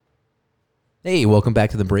Hey, welcome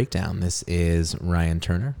back to The Breakdown. This is Ryan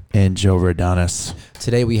Turner. And Joe Rodanis.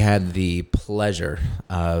 Today we had the pleasure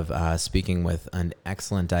of speaking with an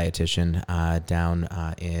excellent dietitian down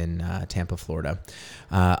in Tampa, Florida,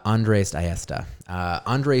 Andres Ayesta.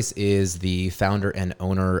 Andres is the founder and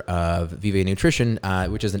owner of Vive Nutrition,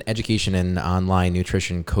 which is an education and online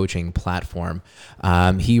nutrition coaching platform.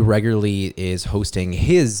 He regularly is hosting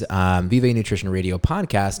his Vive Nutrition Radio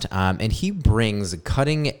podcast, and he brings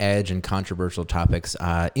cutting edge and controversial topics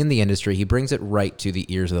in the industry. He brings it right to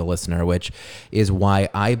the ears of the listener, which is why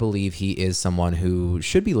I believe he is someone who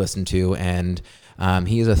should be listened to, and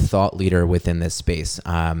he is a thought leader within this space.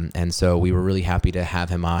 And so we were really happy to have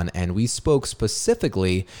him on, and we spoke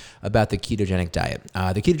specifically about the ketogenic diet.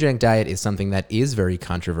 The ketogenic diet is something that is very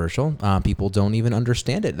controversial. People don't even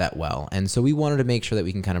understand it that well. And so we wanted to make sure that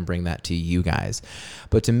we can kind of bring that to you guys.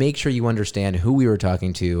 But to make sure you understand who we were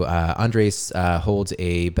talking to, Andres holds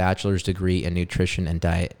a bachelor's degree in nutrition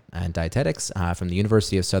and dietetics from the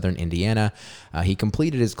University of Southern Indiana. He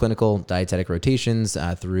completed his clinical dietetic rotations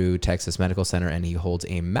through Texas Medical Center, and he holds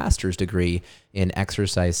a master's degree in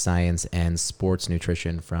exercise science and sports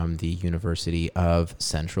nutrition from the University of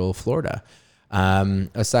Central Florida.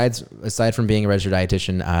 Aside from being a registered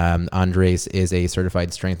dietitian, Andres is a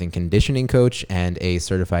certified strength and conditioning coach and a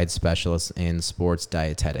certified specialist in sports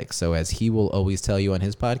dietetics. So as he will always tell you on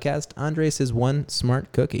his podcast, Andres is one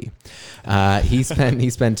smart cookie. He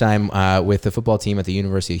spent time with the football team at the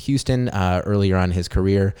University of Houston earlier on in his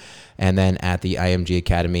career, and then at the IMG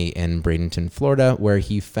Academy in Bradenton, Florida, where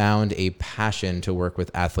he found a passion to work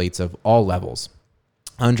with athletes of all levels.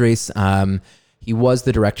 Andres, he was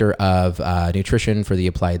the director of nutrition for the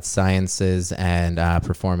Applied Sciences and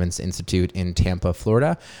Performance Institute in Tampa,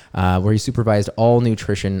 Florida, where he supervised all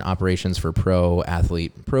nutrition operations for pro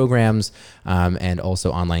athlete programs and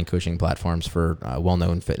also online coaching platforms for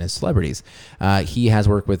well-known fitness celebrities. He has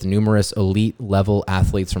worked with numerous elite level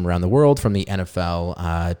athletes from around the world, from the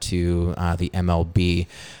NFL to the MLB,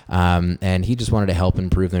 and he just wanted to help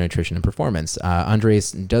improve their nutrition and performance.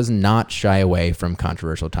 Andres does not shy away from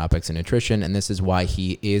controversial topics in nutrition, and this is why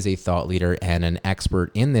he is a thought leader and an expert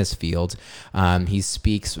in this field. He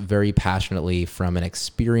speaks very passionately from an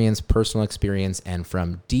personal experience, and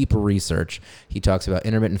from deep research. He talks about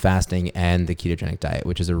intermittent fasting and the ketogenic diet,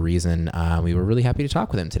 which is a reason we were really happy to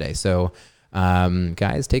talk with him today. So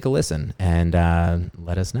guys, take a listen and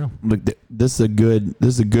let us know. Look, this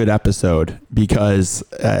is a good episode because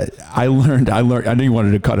I learned. I knew you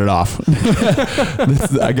wanted to cut it off.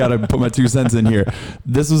 I got to put my 2 cents in here.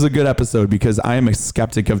 This was a good episode because I am a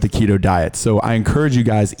skeptic of the keto diet. So I encourage you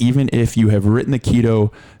guys, even if you have written the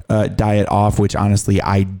keto diet off, which honestly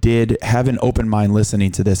I did, have an open mind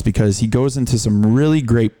listening to this, because he goes into some really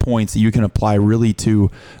great points that you can apply really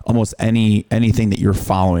to almost anything that you're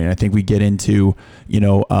following. I think we get into,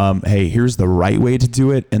 hey, here's the right way to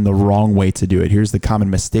do it and the wrong way to do it. Here's the common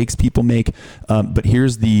mistakes people make, but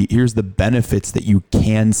here's the benefits that you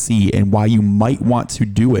can see and why you might want to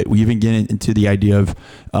do it. We even get into the idea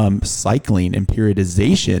of cycling and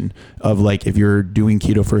periodization of, like, if you're doing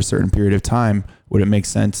keto for a certain period of time, would it make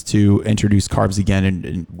sense to introduce carbs again?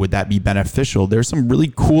 And would that be beneficial? There's some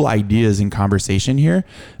really cool ideas in conversation here.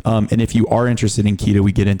 And if you are interested in keto,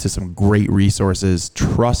 we get into some great resources,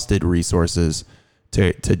 trusted resources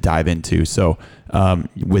to dive into. So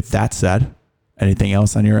with that said, anything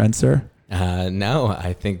else on your end, sir? No,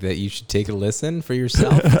 I think that you should take a listen for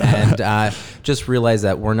yourself and just realize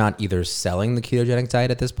that we're not either selling the ketogenic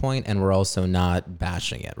diet at this point, and we're also not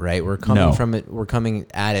bashing it, right? We're coming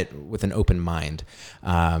at it with an open mind.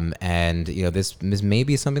 And this may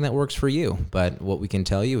be something that works for you, but what we can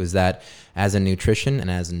tell you is that as in nutrition and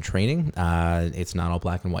as in training, it's not all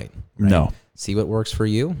black and white. Right? No. See what works for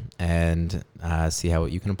you and see how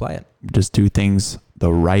you can apply it. Just do things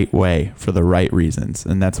the right way for the right reasons.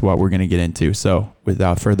 And that's what we're going to get into. So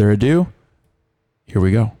without further ado, here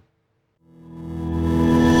we go.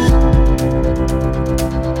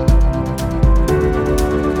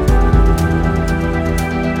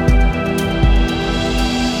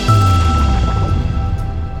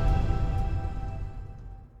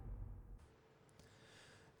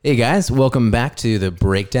 Hey guys, welcome back to The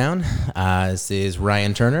Breakdown. This is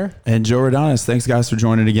Ryan Turner. And Joe Rodanis. Thanks guys for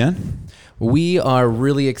joining again. We are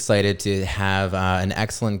really excited to have an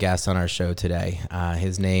excellent guest on our show today.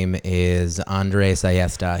 His name is Andres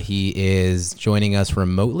Ayesta. He is joining us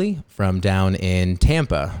remotely from down in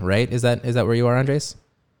Tampa, right? Is that where you are, Andres?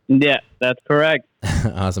 Yeah, that's correct.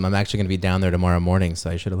 Awesome. I'm actually going to be down there tomorrow morning, so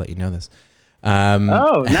I should have let you know this.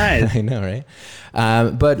 Oh, nice. I know, right?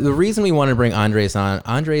 But the reason we want to bring Andres on,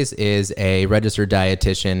 Andres is a registered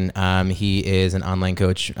dietitian. He is an online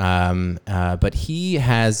coach, but he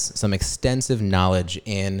has some extensive knowledge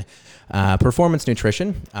in performance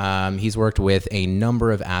nutrition. He's worked with a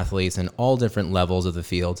number of athletes in all different levels of the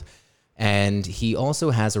field. And he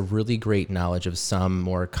also has a really great knowledge of some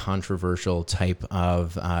more controversial type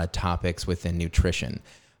of topics within nutrition.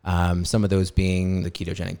 Some of those being the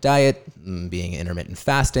ketogenic diet, being intermittent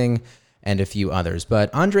fasting, and a few others.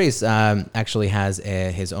 But Andres actually has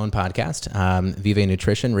his own podcast, Vive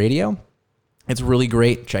Nutrition Radio. It's really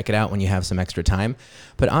great. Check it out when you have some extra time.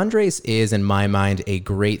 But Andres is, in my mind, a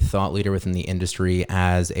great thought leader within the industry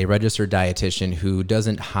as a registered dietitian who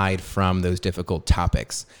doesn't hide from those difficult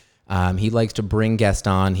topics. He likes to bring guests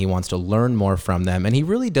on. He wants to learn more from them. And he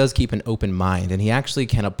really does keep an open mind. And he actually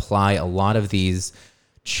can apply a lot of these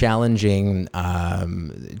challenging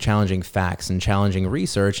facts and challenging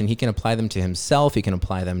research. And he can apply them to himself. He can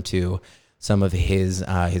apply them to some of his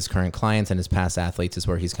current clients and his past athletes is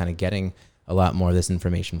where he's kind of getting a lot more of this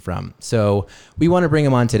information from. So we want to bring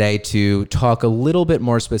him on today to talk a little bit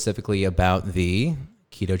more specifically about the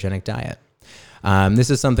ketogenic diet. This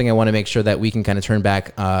is something I want to make sure that we can kind of turn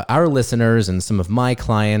back our listeners and some of my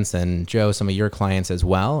clients and Joe, some of your clients as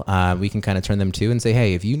well. We can kind of turn them to and say,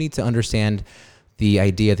 hey, if you need to understand the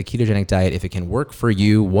idea of the ketogenic diet, if it can work for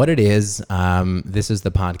you, what it is, this is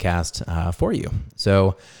the podcast for you.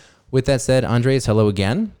 So with that said, Andres, hello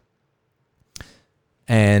again.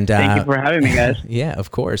 And thank you for having me, guys. Yeah,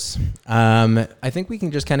 of course. I think we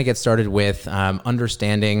can just kind of get started with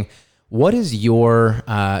understanding what is your,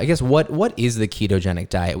 what is the ketogenic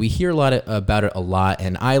diet? We hear about it a lot,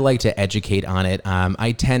 and I like to educate on it.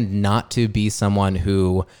 I tend not to be someone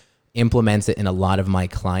who implements it in a lot of my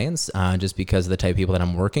clients just because of the type of people that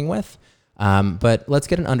I'm working with. But let's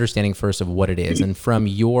get an understanding first of what it is. And from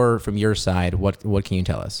your side, what can you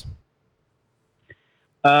tell us?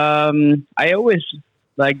 I always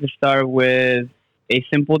like to start with a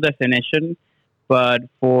simple definition, but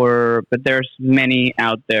there's many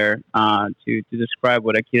out there to describe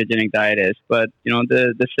what a ketogenic diet is. But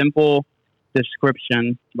the simple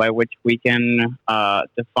description by which we can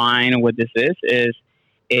define what this is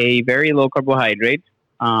a very low carbohydrate,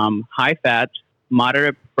 high fat,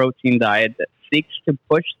 moderate protein diet that seeks to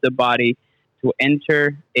push the body to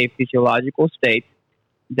enter a physiological state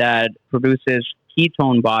that produces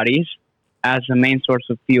ketone bodies as the main source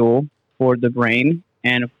of fuel for the brain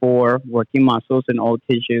and for working muscles and all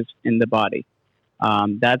tissues in the body.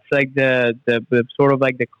 That's like the sort of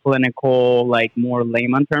like the clinical, like more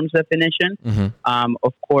layman terms definition. Mm-hmm.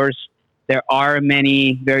 Of course, there are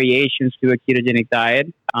many variations to a ketogenic diet.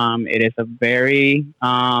 It is a very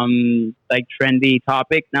trendy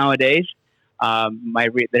topic nowadays.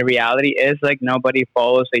 The reality is like nobody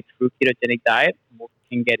follows a true ketogenic diet. We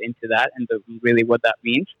can get into that and really what that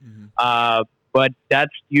means. Mm-hmm. But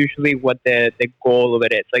that's usually what the goal of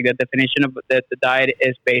it is. Like the definition of the diet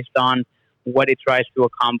is based on what it tries to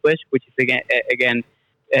accomplish, which is again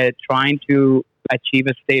trying to achieve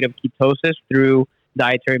a state of ketosis through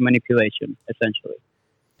dietary manipulation, essentially.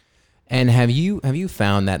 And have you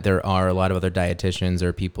found that there are a lot of other dietitians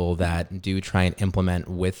or people that do try and implement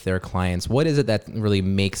with their clients? What is it that really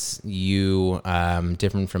makes you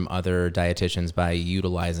different from other dietitians by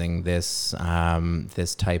utilizing this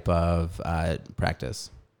type of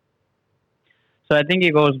practice? So I think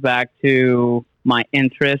it goes back to my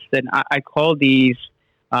interest, and I call these,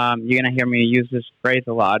 you're going to hear me use this phrase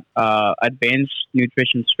a lot, advanced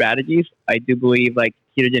nutrition strategies. I do believe like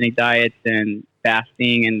ketogenic diets and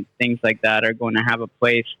fasting and things like that are going to have a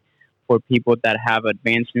place for people that have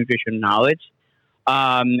advanced nutrition knowledge.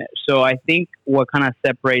 So I think what kind of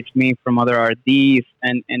separates me from other RDs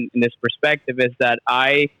and in this perspective is that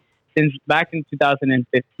since back in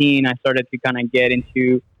 2015, I started to kind of get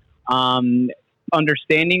into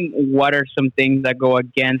understanding what are some things that go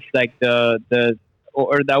against like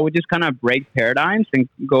or that would just kind of break paradigms and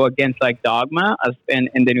go against like dogma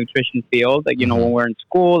in the nutrition field. Like, when we're in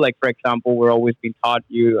school, like for example, we're always being taught,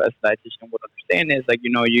 you as a dietitian would understand is like,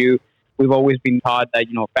 we've always been taught that,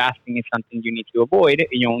 fasting is something you need to avoid and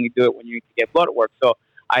you only do it when you need to get blood work. So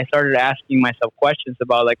I started asking myself questions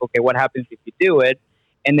about like, okay, what happens if you do it?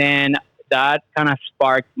 And then that kind of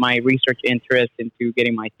sparked my research interest into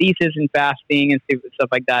getting my thesis in fasting and stuff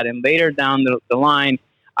like that. And later down the line,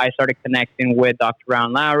 I started connecting with Dr.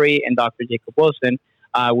 Ron Lowry and Dr. Jacob Wilson,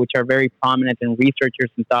 which are very prominent and researchers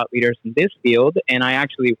and thought leaders in this field. And I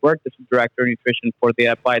actually worked as a director of nutrition for the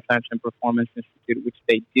Applied Science and Performance Institute, which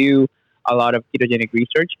they do a lot of ketogenic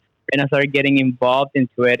research. And I started getting involved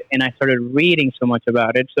into it, and I started reading so much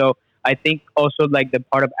about it. So I think also like the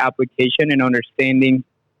part of application and understanding,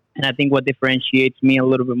 and I think what differentiates me a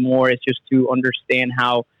little bit more is just to understand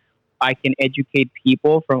how I can educate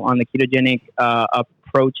people from on the ketogenic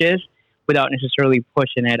approaches without necessarily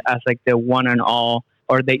pushing it as like the one and all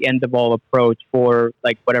or the end of all approach for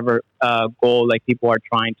like whatever goal like people are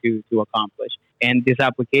trying to accomplish. And these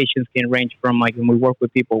applications can range from like when we work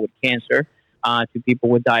with people with cancer to people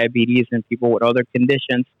with diabetes and people with other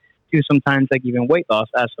conditions to sometimes like even weight loss,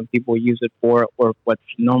 as some people use it for or what's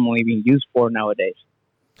normally being used for nowadays.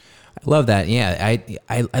 I love that. Yeah,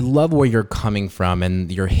 I love where you're coming from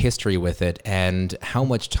and your history with it and how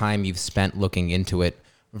much time you've spent looking into it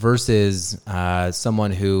versus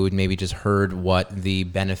someone who maybe just heard what the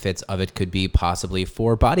benefits of it could be possibly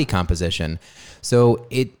for body composition. So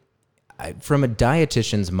from a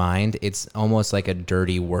dietitian's mind, it's almost like a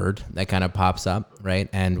dirty word that kind of pops up, right?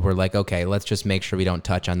 And we're like, okay, let's just make sure we don't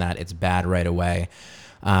touch on that. It's bad right away.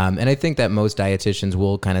 And I think that most dietitians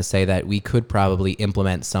will kind of say that we could probably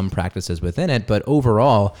implement some practices within it. But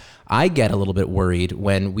overall, I get a little bit worried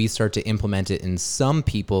when we start to implement it in some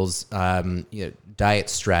people's diet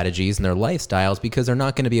strategies and their lifestyles, because they're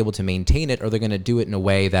not going to be able to maintain it, or they're going to do it in a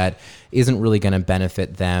way that isn't really going to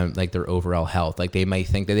benefit them, like their overall health. Like they might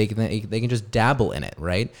think that they can just dabble in it,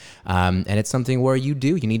 right? And it's something where you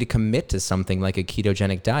need to commit to something like a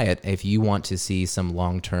ketogenic diet if you want to see some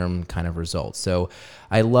long-term kind of results. So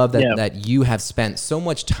I love that you have spent so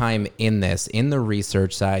much time in this, in the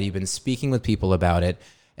research side. You've been speaking with people about it.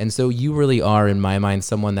 And so you really are, in my mind,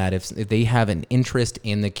 someone that if they have an interest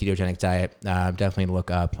in the ketogenic diet, definitely look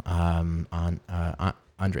up on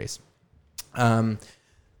Andres.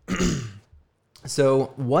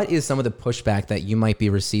 So what is some of the pushback that you might be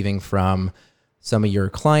receiving from some of your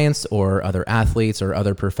clients or other athletes or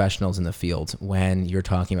other professionals in the field when you're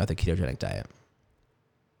talking about the ketogenic diet?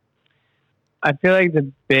 I feel like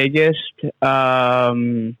the biggest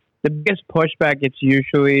pushback, it's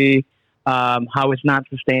usually how it's not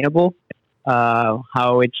sustainable,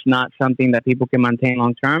 how it's not something that people can maintain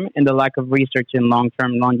long term, and the lack of research in long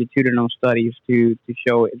term longitudinal studies to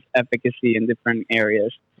show its efficacy in different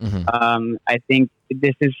areas. Mm-hmm. I think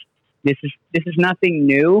this is nothing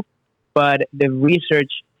new, but the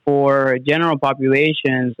research for general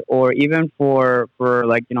populations or even for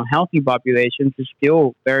like healthy populations is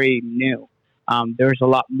still very new. There's a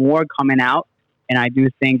lot more coming out. And I do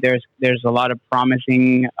think there's a lot of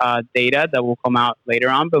promising data that will come out later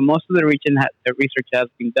on. But most of the research has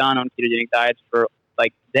been done on ketogenic diets for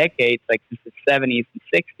like decades, like since the 70s and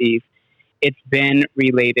 60s. It's been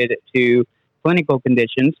related to clinical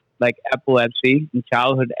conditions like epilepsy and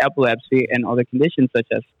childhood epilepsy and other conditions such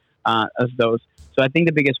as those. So I think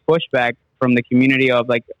the biggest pushback from the community of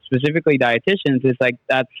like specifically dietitians is like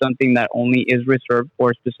that's something that only is reserved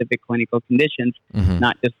for specific clinical conditions, mm-hmm.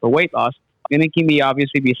 not just for weight loss. And it can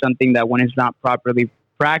obviously be something that when it's not properly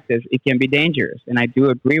practiced, it can be dangerous. And I do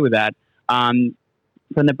agree with that. From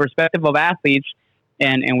the perspective of athletes,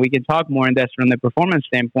 and we can talk more in this from the performance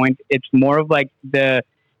standpoint, it's more of like the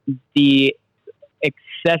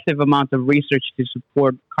excessive amount of research to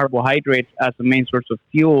support carbohydrates as the main source of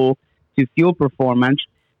fuel to fuel performance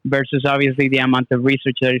versus obviously the amount of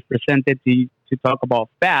research that is presented to talk about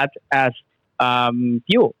fat as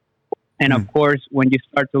fuel. And of course, when you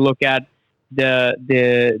start to look at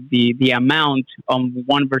the amount on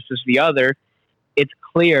one versus the other, it's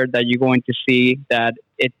clear that you're going to see that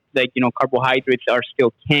it's like, carbohydrates are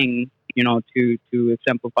still king, to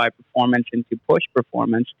exemplify performance and to push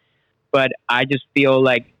performance. But I just feel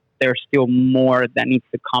like there's still more that needs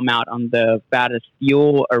to come out on the fat as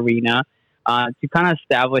fuel arena to kind of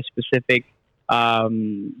establish specific,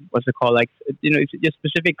 just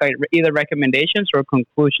specific either recommendations or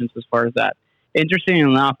conclusions as far as that. Interesting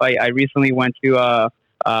enough, I recently went to a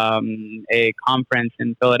conference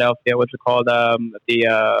in Philadelphia. What's it called?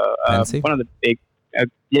 Fancy? One of the big,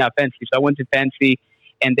 Fancy. So I went to Fancy,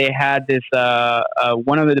 and they had this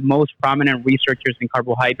one of the most prominent researchers in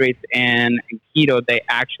carbohydrates and keto. They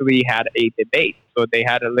actually had a debate. So they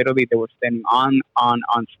had they were standing on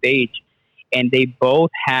stage, and they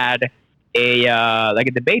both had a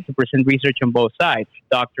debate to present research on both sides.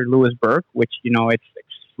 Dr. Louise Burke, which it's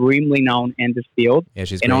extremely known in this field,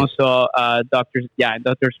 she's and great. also Dr.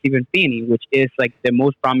 Stephen Feeney, which is like the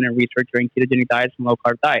most prominent researcher in ketogenic diets and low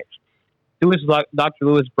carb diets. Dr.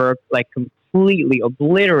 Louise Burke completely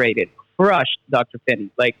obliterated, crushed Dr. Feeney.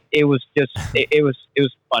 Like it was just it was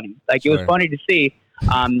funny. Like It was funny to see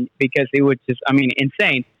because it was just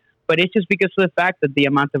insane. But it's just because of the fact that the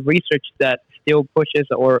amount of research that still pushes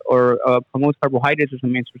or promotes carbohydrates as a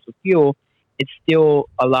main source of fuel it's still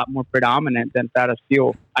a lot more predominant than fat as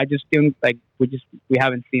fuel. I just think like we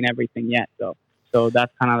haven't seen everything yet, so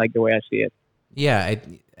that's kind of like the way I see it. Yeah,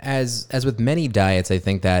 as with many diets, I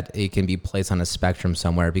think that it can be placed on a spectrum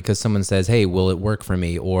somewhere because someone says, "Hey, will it work for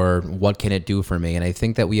me?" or "What can it do for me?" And I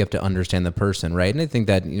think that we have to understand the person, right? And I think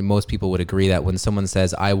that most people would agree that when someone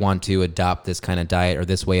says, "I want to adopt this kind of diet or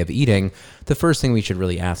this way of eating," the first thing we should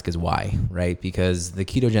really ask is why, right? Because the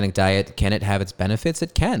ketogenic diet, can it have its benefits?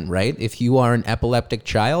 It can, right? If you are an epileptic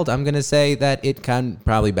child, I'm going to say that it can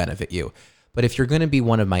probably benefit you. But if you're going to be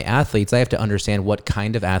one of my athletes, I have to understand what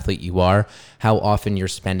kind of athlete you are, how often you're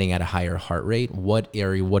spending at a higher heart rate, what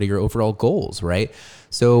are your overall goals, right?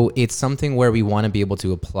 So it's something where we want to be able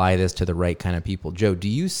to apply this to the right kind of people. Joe, do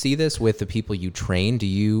you see this with the people you train? Do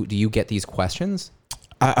you get these questions?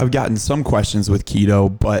 I've gotten some questions with keto,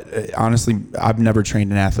 but honestly, I've never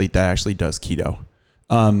trained an athlete that actually does keto.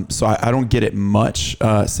 So I don't get it much,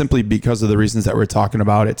 simply because of the reasons that we're talking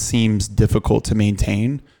about. It seems difficult to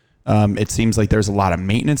maintain. It seems like there's a lot of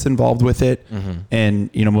maintenance involved with it. Mm-hmm.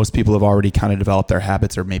 And, most people have already kind of developed their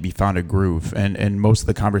habits or maybe found a groove. And most of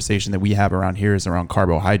the conversation that we have around here is around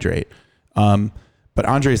carbohydrate. But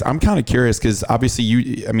Andres, I'm kind of curious because obviously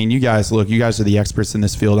you guys are the experts in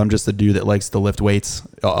this field. I'm just a dude that likes to lift weights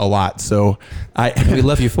a lot. So we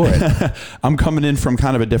love you for it. I'm coming in from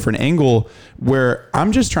kind of a different angle where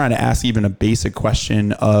I'm just trying to ask even a basic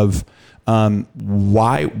question of,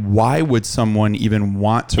 why would someone even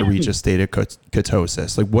want to reach a state of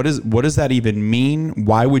ketosis? Like, what does that even mean?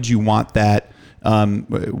 Why would you want that?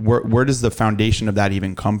 Where does the foundation of that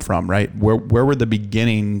even come from? Right? Where were the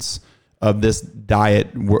beginnings of this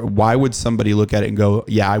diet? Why would somebody look at it and go,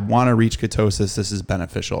 yeah, I want to reach ketosis. This is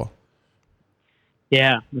beneficial.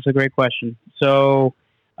 Yeah, that's a great question. So,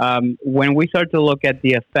 when we start to look at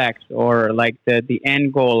the effects or like the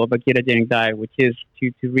end goal of a ketogenic diet, which is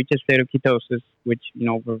to reach a state of ketosis, which,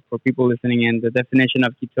 for people listening in, the definition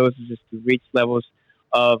of ketosis is to reach levels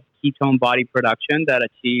of ketone body production that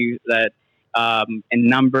achieve that, in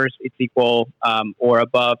numbers, it's equal or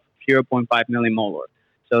above 0.5 millimolar.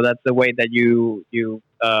 So that's the way that you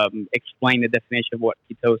explain the definition of what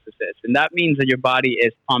ketosis is. And that means that your body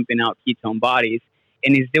is pumping out ketone bodies,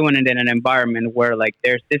 and he's doing it in an environment where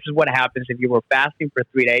this is what happens if you were fasting for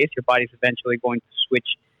 3 days. Your body's eventually going to switch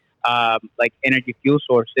energy fuel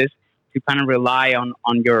sources to kind of rely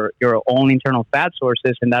on your own internal fat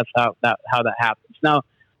sources, and that's how that happens. Now,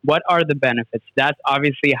 what are the benefits? That's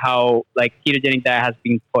obviously how ketogenic diet has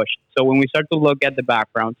been pushed. So when we start to look at the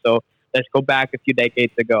background, so let's go back a few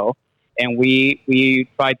decades ago, and we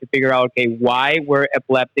tried to figure out, okay, why were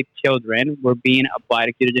epileptic children were being applied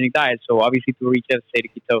a ketogenic diet? So obviously to reach a state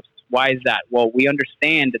of ketosis. Why is that? Well, we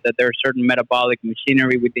understand that there are certain metabolic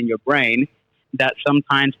machinery within your brain that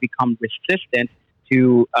sometimes become resistant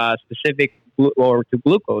to specific or to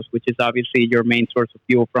glucose, which is obviously your main source of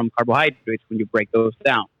fuel from carbohydrates when you break those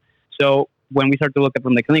down. So when we start to look at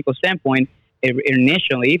from the clinical standpoint,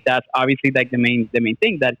 initially, that's obviously the main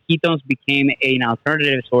thing, that ketones became an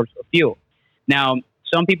alternative source of fuel. Now,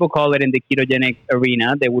 some people call it in the ketogenic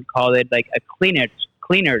arena, they would call it like a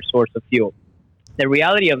cleaner source of fuel. The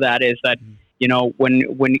reality of that is that, when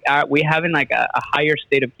we have in a higher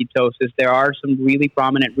state of ketosis, there are some really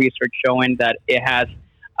prominent research showing that it has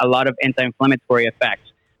a lot of anti-inflammatory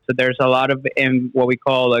effects. So there's a lot of what we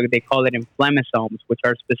call, they call it inflammasomes, which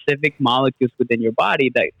are specific molecules within your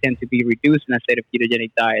body that tend to be reduced in a state of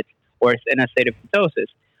ketogenic diet or in a state of ketosis,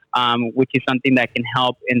 which is something that can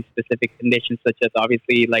help in specific conditions such as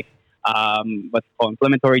obviously what's called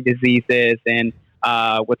inflammatory diseases and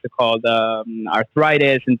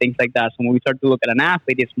arthritis and things like that. So when we start to look at an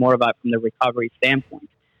athlete, it's more about from the recovery standpoint.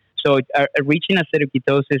 So reaching a state of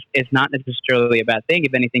ketosis is not necessarily a bad thing.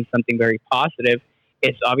 If anything, something very positive.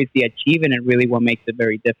 It's obviously achieving it really what makes it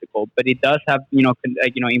very difficult, but it does have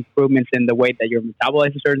improvements in the way that you're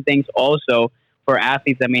metabolizing certain things. Also, for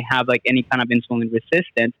athletes that may have any kind of insulin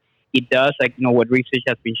resistance, it does what research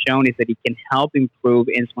has been shown is that it can help improve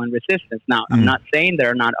insulin resistance. Now, I'm not saying there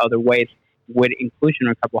are not other ways with inclusion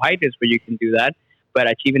of carbohydrates where you can do that, but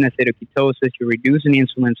achieving a state of ketosis, you're reducing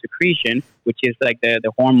insulin secretion, which is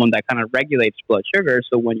the hormone that kind of regulates blood sugar.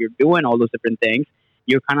 So when you're doing all those different things,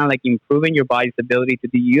 you're kind of improving your body's ability to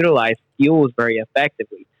utilize fuels very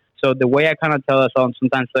effectively. So the way I kind of tell us on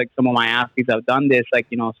sometimes some of my athletes have done this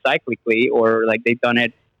cyclically or they've done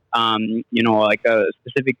it a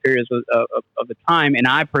specific periods of the time, and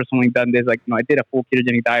I personally done this I did a full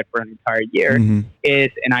ketogenic diet for an entire year. And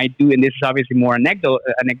this is obviously more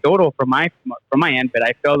anecdotal from my end, but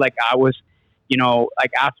I felt like I was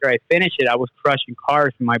after I finished it, I was crushing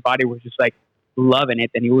carbs and my body was just loving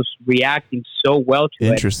it, and he was reacting so well to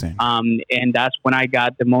it. Interesting. And that's when I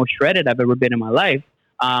got the most shredded I've ever been in my life.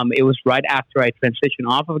 It was right after I transitioned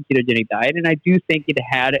off of a ketogenic diet, and I do think it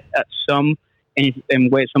had some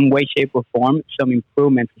way, shape, or form, some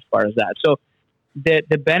improvements as far as that. So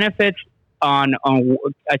the benefits on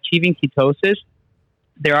achieving ketosis,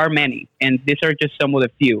 there are many, and these are just some of the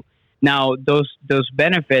few. Now, those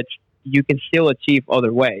benefits you can still achieve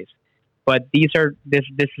other ways, but this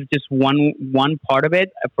is just one part of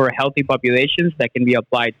it for healthy populations that can be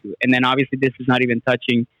applied to. And then obviously this is not even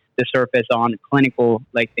touching the surface on clinical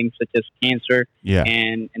things such as cancer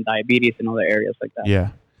and diabetes and other areas like that. Yeah.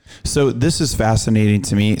 So this is fascinating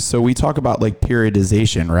to me. So we talk about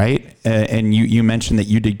periodization, right? And you mentioned that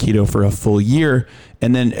you did keto for a full year,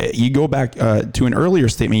 and then you go back to an earlier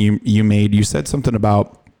statement you made. You said something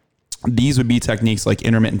about these would be techniques like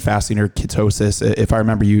intermittent fasting or ketosis. If I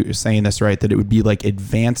remember you saying this right, that it would be like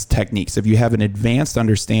advanced techniques. If you have an advanced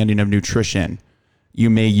understanding of nutrition, you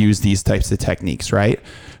may use these types of techniques, right?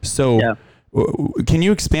 So can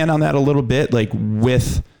you expand on that a little bit?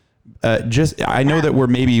 With I know that we're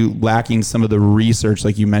maybe lacking some of the research,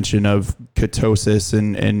 like you mentioned, of ketosis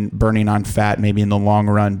and burning on fat, maybe in the long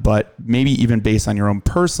run, but maybe even based on your own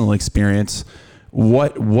personal experience,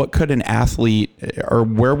 what could an athlete, or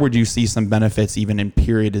where would you see some benefits even in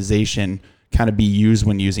periodization kind of be used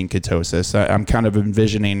when using ketosis? I'm kind of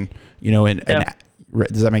envisioning,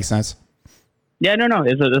 does that make sense? Yeah, no,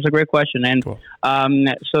 it's a great question. And cool.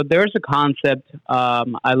 So there's a concept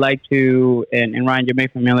I like to, and Ryan, you may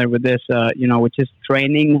be familiar with this, which is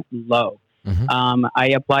training low. Mm-hmm. I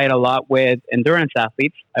apply it a lot with endurance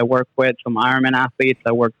athletes. I work with some Ironman athletes.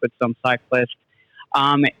 I work with some cyclists.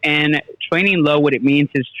 And training low, what it means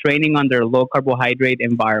is training under low carbohydrate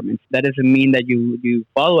environments. That doesn't mean that you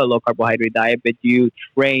follow a low carbohydrate diet, but you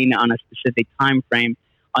train on a specific time frame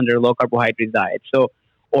under a low carbohydrate diet. So,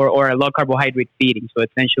 or a low carbohydrate feeding. So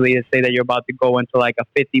essentially, let's say that you're about to go into like a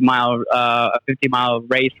 50 mile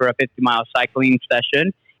race or a 50-mile cycling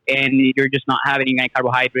session, and you're just not having any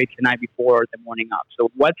carbohydrates the night before or the morning of. So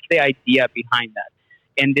what's the idea behind that?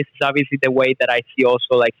 And this is obviously the way that I see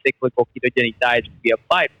also cyclical ketogenic diets to be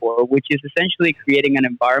applied for, which is essentially creating an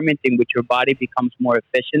environment in which your body becomes more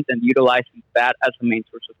efficient and utilizing fat as a main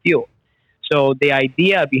source of fuel. So the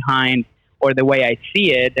idea behind, or the way I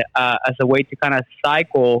see it as a way to kind of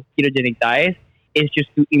cycle ketogenic diets, is just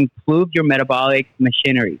to improve your metabolic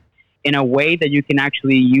machinery in a way that you can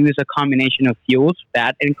actually use a combination of fuels,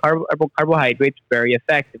 fat, and carbohydrates very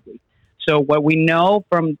effectively. So what we know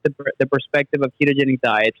from the perspective of ketogenic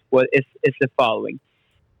diets is the following.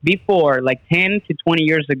 Before, 10 to 20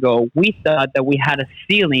 years ago, we thought that we had a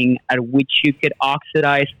ceiling at which you could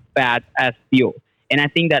oxidize fat as fuel. And I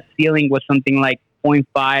think that ceiling was something like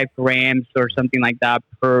 0.5 grams or something like that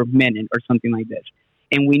per minute or something like this.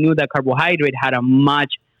 And we knew that carbohydrate had a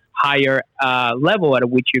much higher level at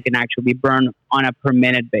which you can actually burn on a per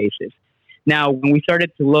minute basis. Now, when we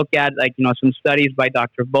started to look at some studies by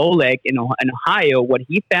Dr. Volek in Ohio, what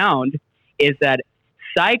he found is that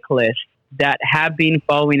cyclists that have been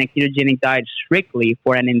following a ketogenic diet strictly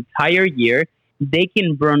for an entire year, they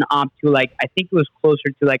can burn up to I think it was closer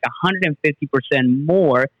to 150%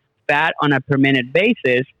 more fat on a per minute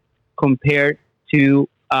basis compared to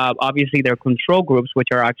obviously their control groups, which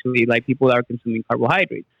are actually people that are consuming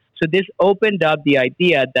carbohydrates. So this opened up the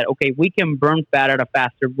idea that, okay, we can burn fat at a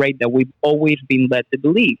faster rate than we've always been led to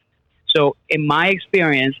believe. So in my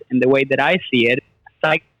experience and the way that I see it,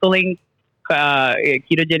 cycling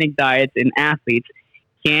ketogenic diets in athletes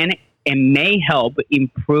can and may help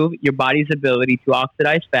improve your body's ability to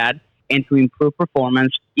oxidize fat and to improve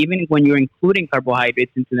performance, even when you're including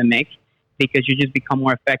carbohydrates into the mix, because you just become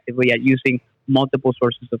more effectively at using multiple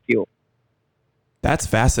sources of fuel. That's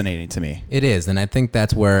fascinating to me. It is, and I think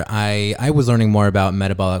that's where I was learning more about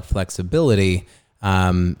metabolic flexibility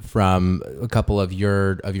from a couple of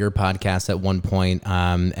your podcasts at one point,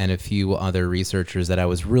 and a few other researchers that I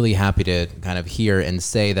was really happy to kind of hear and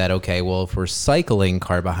say that, okay, well, if we're cycling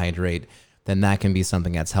carbohydrate, then that can be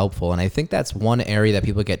something that's helpful. And I think that's one area that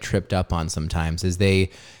people get tripped up on sometimes is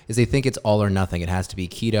they think it's all or nothing. It has to be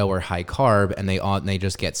keto or high carb, and they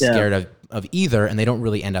just get scared of either, and they don't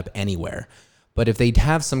really end up anywhere. But if they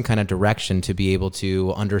have some kind of direction to be able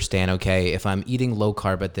to understand, okay, if I'm eating low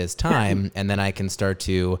carb at this time, and then I can start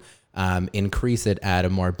to increase it at a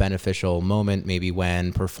more beneficial moment, maybe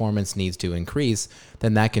when performance needs to increase,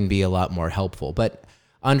 then that can be a lot more helpful. But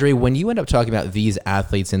Andre, when you end up talking about these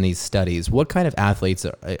athletes in these studies, what kind of athletes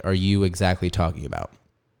are you exactly talking about?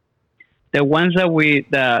 The ones that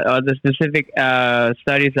the specific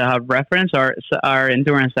studies that have reference are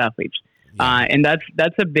endurance athletes. And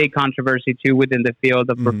that's a big controversy too within the field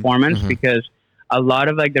of performance, because a lot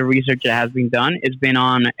of like the research that has been done has been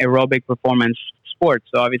on aerobic performance sports.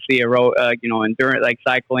 So obviously, endurance, like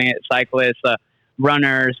cyclists,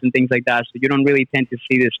 runners, and things like that. So you don't really tend to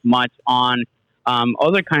see this much on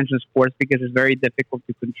other kinds of sports, because it's very difficult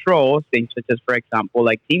to control things such as, for example,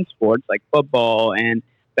 like team sports like football and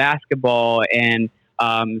basketball and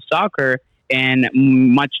soccer, and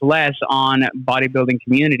much less on bodybuilding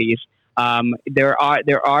communities. There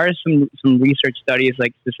are some research studies,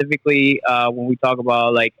 like specifically when we talk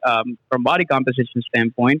about like from body composition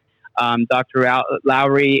standpoint, Dr.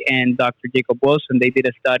 Lowry and Dr. Jacob Wilson, they did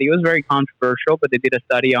a study. It was very controversial, but they did a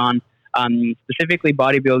study on specifically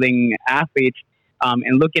bodybuilding athletes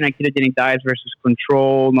and looking at ketogenic diets versus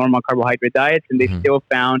control normal carbohydrate diets, and they still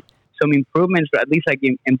found some improvements, but at least like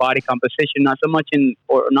in body composition, not so much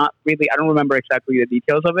or not really. I don't remember exactly the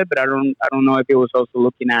details of it, but I don't know if it was also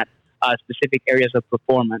looking at specific areas of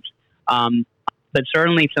performance. But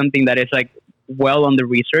certainly something that is like well on the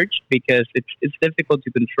research, because it's difficult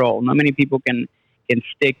to control. Not many people can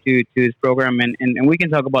stick to this program, and we can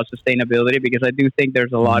talk about sustainability, because I do think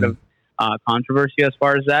there's a lot of controversy as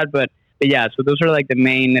far as that. But yeah, so those are like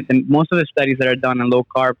most of the studies that are done on low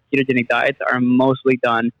carb ketogenic diets are mostly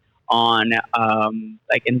done on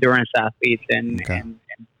like endurance athletes and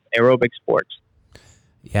aerobic sports.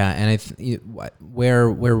 Yeah, and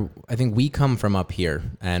where I think we come from up here,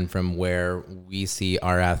 and from where we see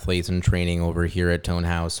our athletes in training over here at Tone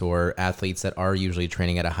House, or athletes that are usually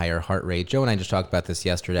training at a higher heart rate. Joe and I just talked about this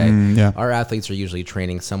yesterday. Our athletes are usually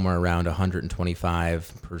training somewhere around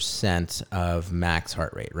 125% of max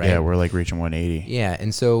heart rate, right? Yeah, we're like reaching 180. Yeah,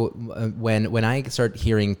 and so when I start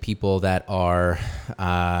hearing people that are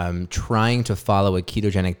trying to follow a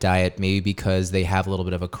ketogenic diet, maybe because they have a little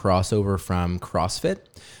bit of a crossover from CrossFit,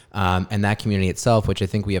 and that community itself, which I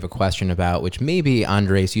think we have a question about, which maybe,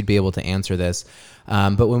 Andres, you'd be able to answer this.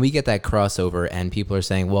 But when we get that crossover and people are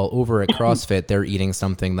saying, well, over at CrossFit, they're eating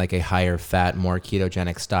something like a higher fat, more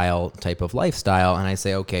ketogenic style type of lifestyle. And I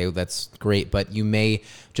say, okay, that's great, but you may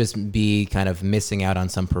just be kind of missing out on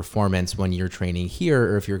some performance when you're training here,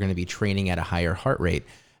 or if you're going to be training at a higher heart rate.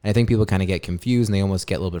 And I think people kind of get confused, and they almost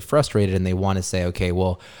get a little bit frustrated, and they want to say, okay,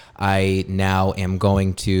 well, I now am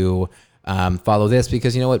going to follow this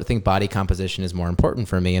because, you know what, I think body composition is more important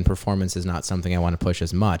for me, and performance is not something I want to push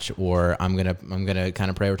as much, or I'm gonna kind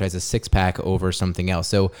of prioritize a 6-pack over something else.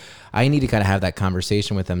 So I need to kind of have that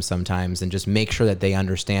conversation with them sometimes, and just make sure that they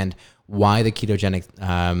understand why the ketogenic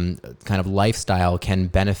kind of lifestyle can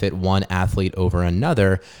benefit one athlete over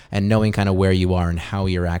another, and knowing kind of where you are and how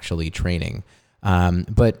you're actually training.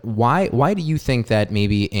 But why do you think that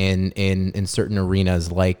maybe in certain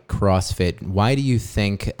arenas like CrossFit, why do you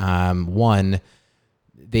think, one,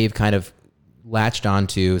 they've kind of latched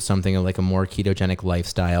onto something like a more ketogenic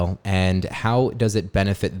lifestyle, and how does it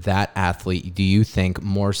benefit that athlete, do you think,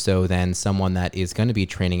 more so than someone that is going to be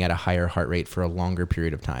training at a higher heart rate for a longer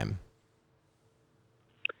period of time?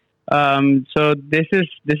 So this is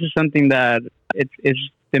something that it's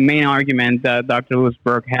the main argument that Dr. Lewis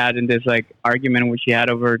Burke had in this like argument which he had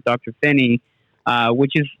over Dr. Finney,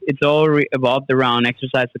 which is it's all evolved around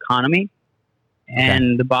exercise economy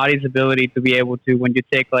and the body's ability to be able to, when you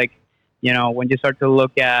take like, you know, when you start to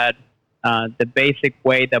look at the basic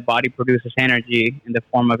way the body produces energy in the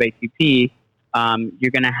form of ATP,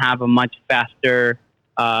 you're going to have a much faster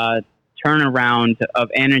turnaround of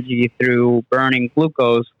energy through burning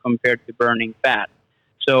glucose compared to burning fat.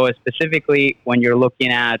 So specifically, when you're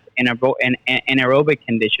looking at anaerobic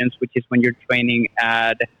conditions, which is when you're training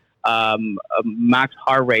at max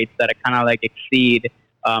heart rates that kind of like exceed,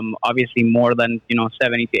 obviously more than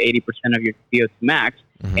 70 to 80% of your VO2 max,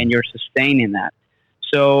 and you're sustaining that.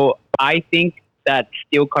 So I think that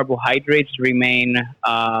still carbohydrates remain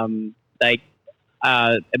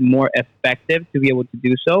more effective to be able to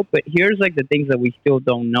do so. But here's like the things that we still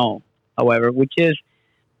don't know, however, which is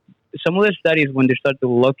some of the studies when they start to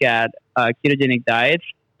look at ketogenic diets,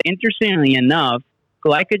 interestingly enough,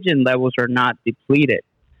 glycogen levels are not depleted.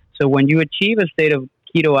 So when you achieve a state of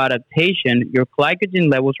keto adaptation, your glycogen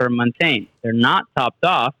levels are maintained. They're not topped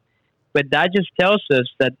off, but that just tells us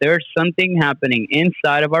that there's something happening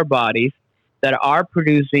inside of our bodies that are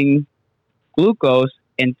producing glucose,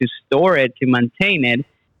 and to store it, to maintain it,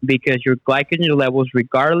 because your glycogen levels,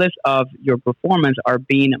 regardless of your performance, are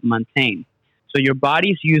being maintained. So your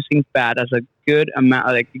body's using fat as a good amount,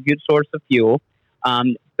 like a good source of fuel,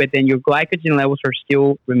 but then your glycogen levels are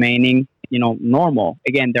still remaining, normal.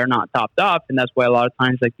 Again, they're not topped off, and that's why a lot of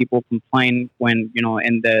times like people complain when,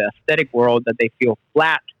 in the aesthetic world that they feel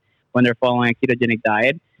flat when they're following a ketogenic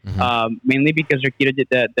diet. mainly because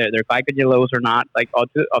their glycogen levels are not like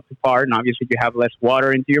up to par, and obviously you have less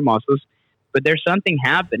water into your muscles. But there's something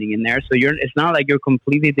happening in there, so it's not like you're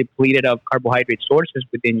completely depleted of carbohydrate sources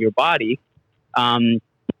within your body, and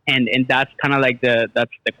that's kind of like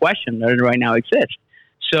that's the question that right now exists.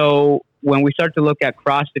 So when we start to look at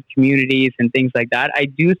CrossFit communities and things like that, I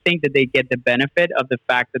do think that they get the benefit of the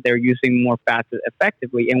fact that they're using more fats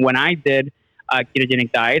effectively. And when I did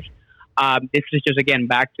ketogenic diets, this is just, again,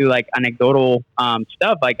 back to like anecdotal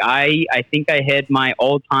stuff. Like I think I hit my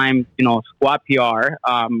all-time, squat PR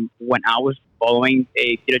when I was following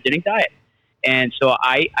a ketogenic diet. And so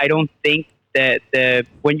I don't think that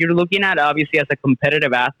when you're looking at, obviously, as a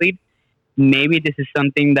competitive athlete, maybe this is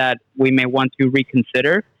something that we may want to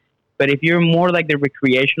reconsider. But if you're more like the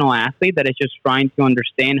recreational athlete that is just trying to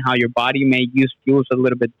understand how your body may use fuels a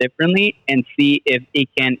little bit differently and see if it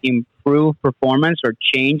can improve performance or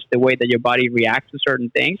change the way that your body reacts to certain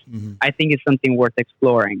things, I think it's something worth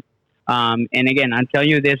exploring. And again, I'll tell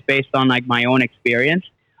you this based on like my own experience.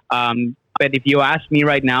 But if you ask me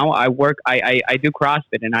right now, I do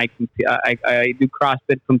CrossFit, and I do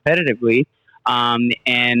CrossFit competitively.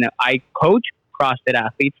 And I coach CrossFit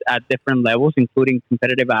athletes at different levels, including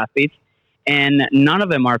competitive athletes, and none of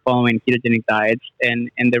them are following ketogenic diets. And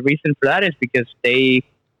the reason for that is because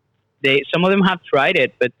some of them have tried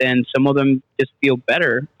it, but then some of them just feel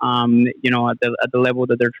better, at the level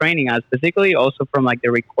that they're training at, particularly also from like the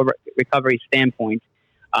recovery standpoint.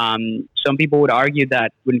 Some people would argue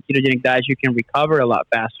that with ketogenic diets, you can recover a lot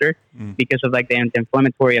faster because of like the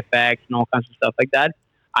anti-inflammatory effects and all kinds of stuff like that.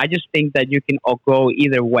 I just think that you can go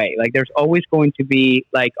either way. Like there's always going to be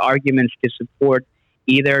like arguments to support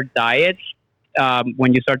either diets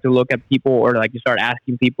when you start to look at people, or like you start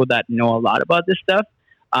asking people that know a lot about this stuff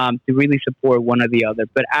to really support one or the other.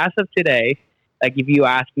 But as of today, like if you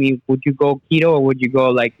ask me, would you go keto or would you go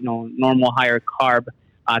like, normal higher carb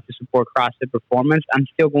to support CrossFit performance? I'm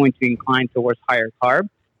still going to incline towards higher carb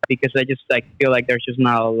because I just like feel like there's just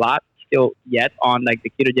not a lot still yet on like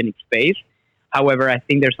the ketogenic space. However, I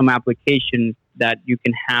think there's some application that you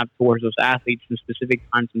can have towards those athletes in specific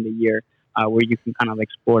times in the year where you can kind of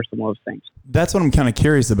explore some of those things. That's what I'm kind of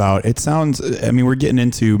curious about. It sounds, we're getting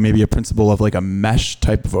into maybe a principle of like a mesh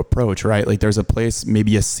type of approach, right? Like there's a place,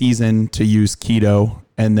 maybe a season to use keto,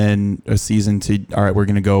 and then a season to, all right, we're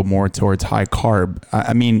going to go more towards high carb.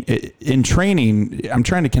 In training, I'm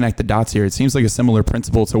trying to connect the dots here. It seems like a similar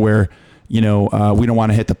principle to where, we don't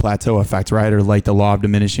want to hit the plateau effect, right? Or like the law of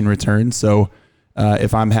diminishing returns. So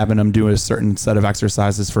if I'm having them do a certain set of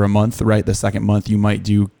exercises for a month, right? The second month, you might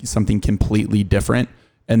do something completely different.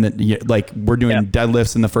 And then like we're doing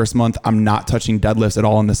deadlifts in the first month. I'm not touching deadlifts at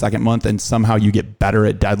all in the second month. And somehow you get better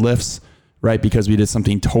at deadlifts, right? Because we did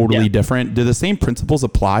something totally different. Do the same principles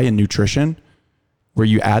apply in nutrition where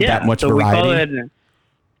you add that much variety?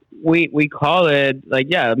 We call it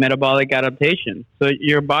metabolic adaptation. So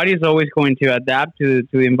your body is always going to adapt to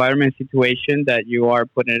the environment situation that you are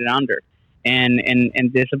putting it under. And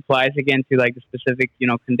this applies again to like the specific,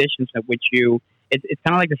 conditions at which it's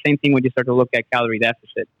kind of like the same thing when you start to look at calorie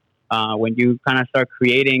deficit. When you kind of start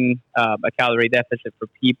creating a calorie deficit for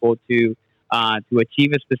people to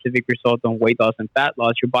achieve a specific result on weight loss and fat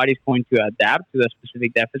loss, your body's going to adapt to the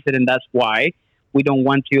specific deficit. And that's why we don't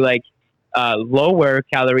want to lower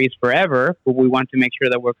calories forever, but we want to make sure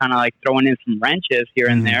that we're kind of like throwing in some wrenches here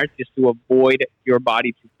and there just to avoid your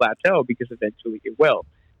body to plateau, because eventually it will.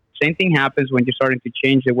 Same thing happens when you're starting to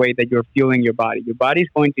change the way that you're fueling your body. Your body's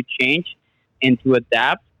going to change and to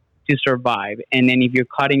adapt to survive. And then if you're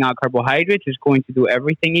cutting out carbohydrates, it's going to do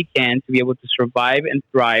everything it can to be able to survive and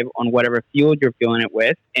thrive on whatever fuel you're fueling it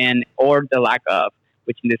with, or the lack of,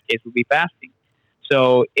 which in this case would be fasting.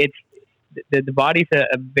 So it's the body's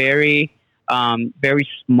a very, very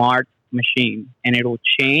smart machine, and it will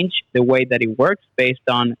change the way that it works based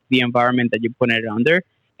on the environment that you put it under.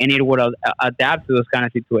 And it would adapt to those kind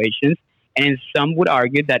of situations. And some would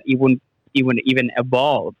argue that it would even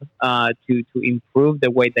evolve to improve the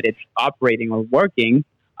way that it's operating or working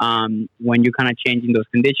when you're kind of changing those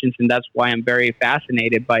conditions. And that's why I'm very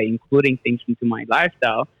fascinated by including things into my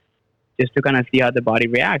lifestyle, just to kind of see how the body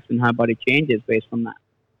reacts and how the body changes based on that.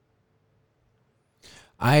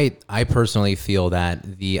 I personally feel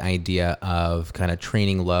that the idea of kind of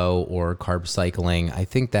training low or carb cycling, I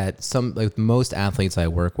think that most athletes I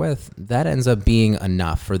work with, that ends up being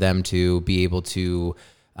enough for them to be able to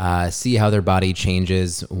see how their body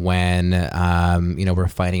changes when, we're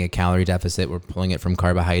fighting a calorie deficit, we're pulling it from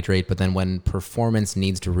carbohydrate, but then when performance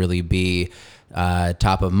needs to really be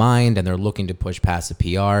top of mind and they're looking to push past a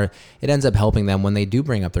PR, it ends up helping them when they do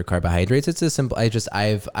bring up their carbohydrates. It's as simple.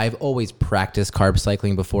 I've always practiced carb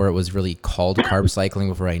cycling before it was really called carb cycling,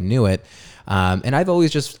 before I knew it. And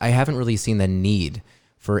I haven't really seen the need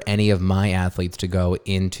for any of my athletes to go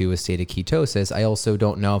into a state of ketosis. I also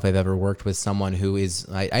don't know if I've ever worked with someone who is,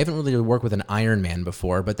 I haven't really worked with an Ironman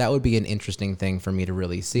before, but that would be an interesting thing for me to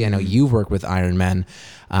really see. I know you've worked with Ironmen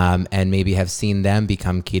and maybe have seen them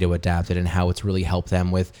become keto adapted and how it's really helped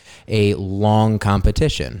them with a long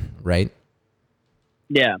competition, right?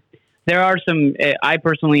 Yeah. There are some, I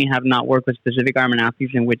personally have not worked with specific Ironman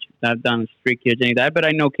athletes in which I've done strict ketogenic diet, but I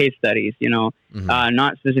know case studies,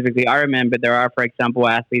 not specifically Ironman, but there are, for example,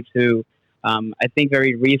 athletes who, I think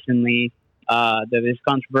very recently, this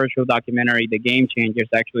controversial documentary, The Game Changers,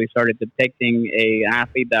 actually started depicting an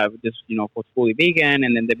athlete that just, was fully vegan.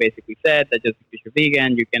 And then they basically said that just because you're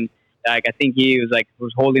vegan, you can, I think he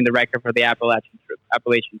was holding the record for the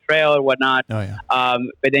Appalachian Trail or whatnot. Oh, yeah.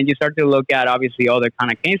 But then you start to look at obviously other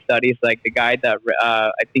kind of case studies, like the guy that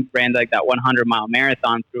I think ran like that 100-mile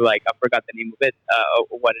marathon through I forgot the name of it,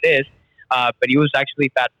 what it is. But he was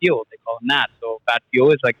actually fat fueled. They call him that. So fat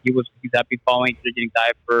fuel is he's been following ketogenic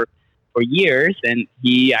diet for years, and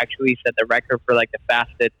he actually set the record for the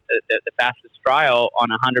fastest trial on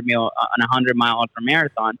a 100-mile ultra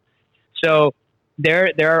marathon. So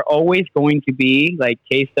there are always going to be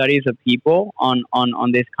case studies of people on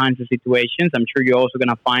these kinds of situations. I'm sure you're also going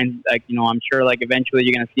to find eventually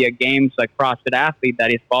you're going to see a games CrossFit athlete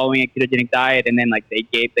that is following a ketogenic diet, and then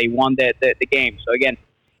they won the game. So again,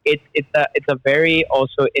 it's a very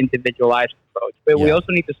also individualized approach. But we also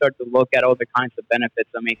need to start to look at all the kinds of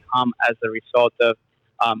benefits that may come as a result of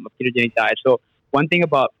a ketogenic diet. So one thing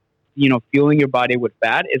about fueling your body with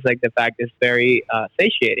fat is the fact it's very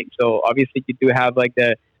satiating. So obviously you do have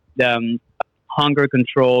the hunger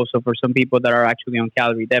control. So for some people that are actually on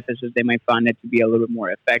calorie deficits, they might find it to be a little bit more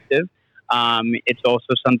effective. It's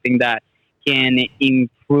also something that can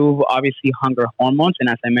improve obviously hunger hormones, and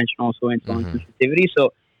as I mentioned, also insulin sensitivity.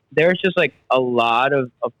 So there's just a lot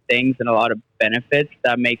of things and a lot of benefits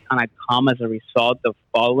that may kind of come as a result of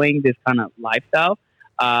following this kind of lifestyle.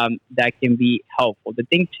 That can be helpful. The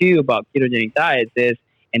thing too about ketogenic diets is,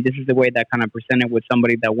 and this is the way that kind of presented with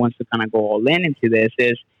somebody that wants to kind of go all in into this,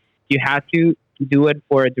 is you have to do it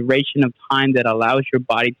for a duration of time that allows your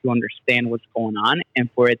body to understand what's going on and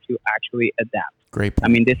for it to actually adapt. Great point.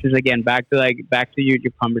 I mean, this is again back to your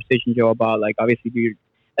conversation, Joe, about obviously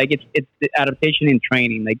it's the adaptation in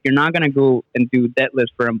training. You're not gonna go and do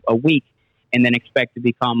deadlifts for a week and then expect to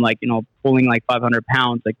become pulling 500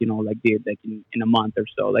 pounds in a month or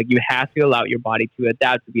so. You have to allow your body to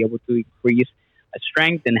adapt to be able to increase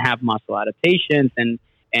strength and have muscle adaptations and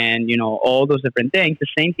all those different things. The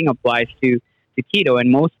same thing applies to keto. And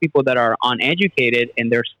most people that are uneducated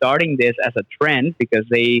and they're starting this as a trend because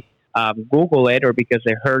they Google it or because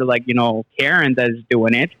they heard Karen that is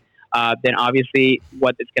doing it, then obviously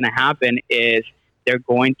what is going to happen is they're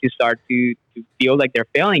going to start to feel like they're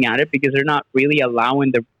failing at it because they're not really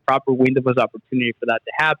allowing the proper window of opportunity for that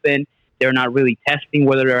to happen. They're not really testing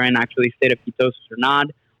whether they're in actually state of ketosis or not,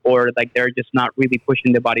 or they're just not really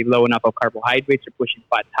pushing the body low enough of carbohydrates or pushing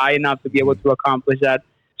fat high enough to be able to accomplish that.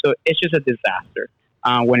 So it's just a disaster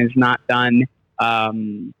when it's not done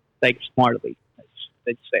smartly.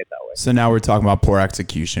 Let's say it that way. So now we're talking about poor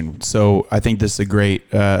execution. So I think this is a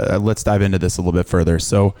great, let's dive into this a little bit further.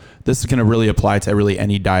 So this is going to really apply to really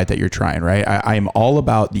any diet that you're trying, right? I am all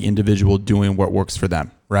about the individual doing what works for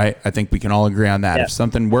them, right? I think we can all agree on that. Yeah. If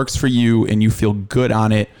something works for you and you feel good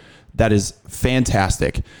on it, that is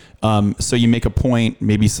fantastic. So you make a point,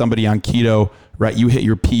 maybe somebody on keto, right? You hit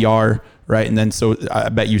your PR, right? And then, so I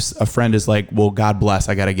bet you a friend is like, well, God bless,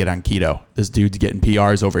 I got to get on keto. This dude's getting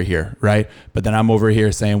PRs over here, right? But then I'm over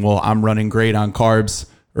here saying, well, I'm running great on carbs,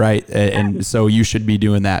 right? And so you should be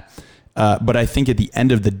doing that. But I think at the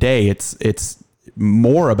end of the day, it's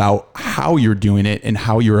more about how you're doing it and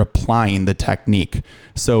how you're applying the technique.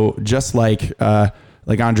 So just like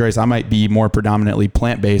Andres, I might be more predominantly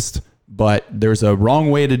plant-based, but there's a wrong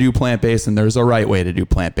way to do plant-based and there's a right way to do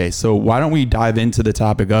plant-based. So why don't we dive into the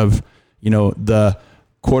topic of, the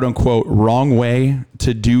quote unquote wrong way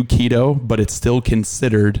to do keto, but it's still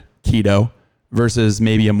considered keto versus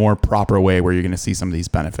maybe a more proper way where you're going to see some of these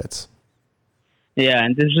benefits. Yeah.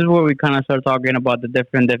 And this is where we kind of start talking about the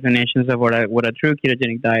different definitions of what a true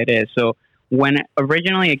ketogenic diet is. So when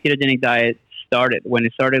originally a ketogenic diet started, when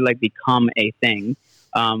it started become a thing,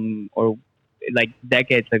 or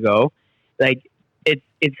decades ago, it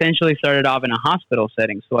essentially started off in a hospital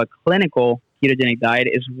setting. So a clinical ketogenic diet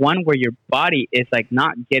is one where your body is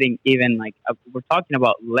not getting even we're talking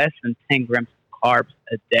about less than 10 grams of carbs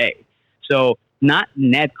a day. So not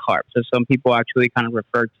net carbs, as some people actually kind of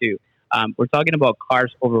refer to. We're talking about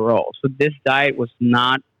carbs overall. So this diet was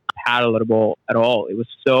not palatable at all.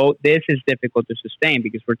 This is difficult to sustain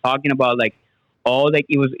because we're talking about like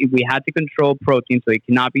we had to control protein so it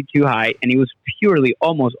cannot be too high, and it was purely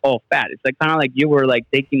almost all fat. It's like kind of like you were like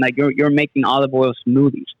taking like you're making olive oil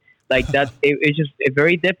smoothies. Like that, it's just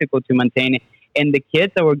very difficult to maintain it. And the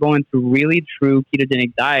kids that were going through really true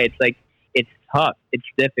ketogenic diets, like it's tough, it's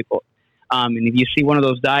difficult. And if you see one of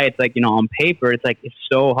those diets, like, you know, on paper, it's like, it's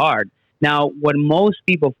so hard. Now, what most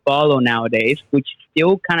people follow nowadays, which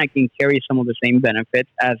still kind of can carry some of the same benefits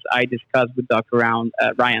as I discussed with Dr.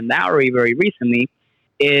 Ryan Lowry very recently,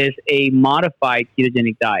 is a modified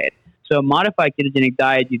ketogenic diet. So a modified ketogenic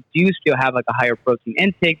diet, you do still have like a higher protein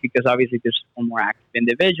intake because obviously there's for more active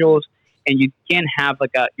individuals, and you can have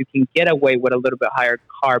you can get away with a little bit higher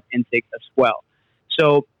carb intake as well.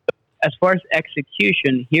 So as far as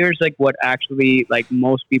execution, here's like what actually like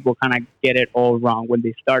most people kind of get it all wrong when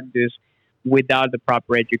they start this without the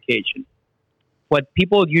proper education. What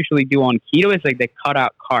people usually do on keto is like they cut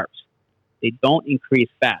out carbs. They don't increase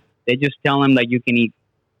fat. They just tell them you can eat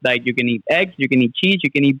eggs, you can eat cheese, you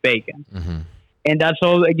can eat bacon. Mm-hmm. And that's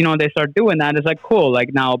all, you know, they start doing that. It's like, cool,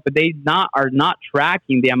 like now, but they are not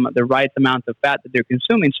tracking the right amount of fat that they're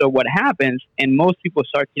consuming. So what happens, and most people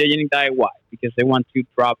start ketogenic diet, why? Because they want to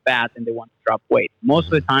drop fat and they want to drop weight. Most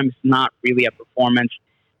of the time, it's not really a performance.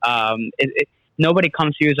 Nobody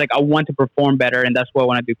comes to you, it's like, I want to perform better, and that's why I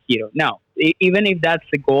want to do keto. No, even if that's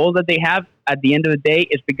the goal that they have, at the end of the day,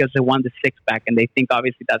 it's because they want the six-pack, and they think,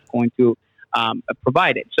 obviously, that's going to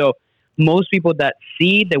provide it. So most people that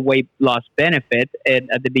see the weight loss benefit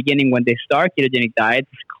at the beginning when they start ketogenic diets,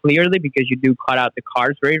 is clearly because you do cut out the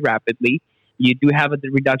carbs very rapidly. You do have a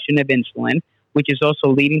reduction of insulin, which is also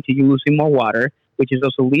leading to you losing more water, which is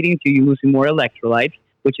also leading to you losing more electrolytes,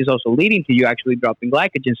 which is also leading to you actually dropping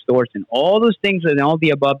glycogen stores, and all those things and all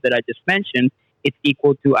the above that I just mentioned, it's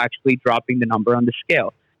equal to actually dropping the number on the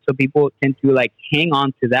scale. So people tend to like hang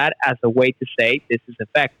on to that as a way to say this is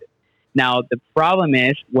effective. Now, the problem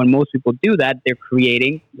is when most people do that, they're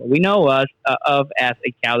creating what we know as a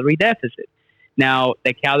calorie deficit. Now,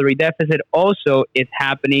 the calorie deficit also is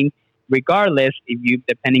happening regardless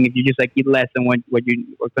depending if you just like eat less than what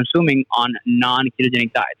you were consuming on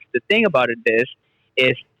non-ketogenic diets. The thing about it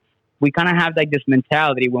is we kind of have like this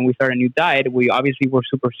mentality when we start a new diet. We obviously were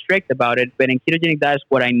super strict about it, but in ketogenic diets,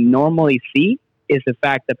 what I normally see is the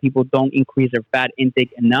fact that people don't increase their fat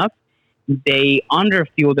intake enough. They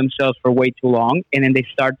underfuel themselves for way too long, and then they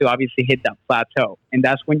start to obviously hit that plateau. And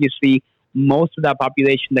that's when you see most of that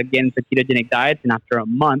population that get into ketogenic diets, and after a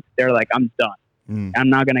month, they're like, I'm done. I'm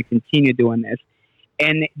not going to continue doing this.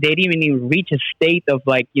 And they didn't even reach a state of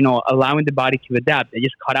like, you know, allowing the body to adapt. They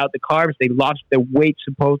just cut out the carbs. They lost the weight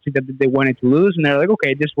supposedly that they wanted to lose. And they're like,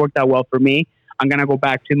 okay, this worked out well for me. I'm going to go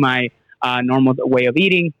back to my normal way of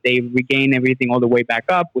eating. They regain everything all the way back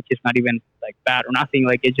up, which is not even like bad or nothing.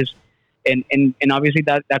 Like it just, and obviously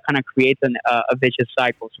that kind of creates a vicious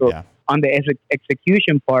cycle. So on the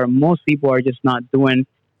execution part, most people are just not doing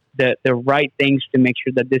the right things to make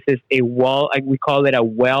sure that this is we call it a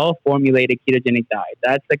well-formulated ketogenic diet.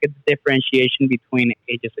 That's like a differentiation between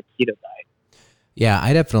just a keto diet.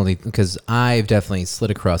 Yeah, because I've definitely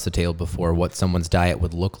slid across the table before what someone's diet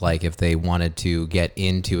would look like if they wanted to get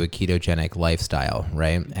into a ketogenic lifestyle,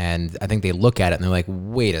 right? And I think they look at it and they're like,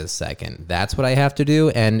 wait a second, that's what I have to do?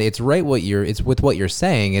 And it's with what you're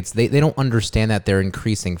saying. It's they don't understand that they're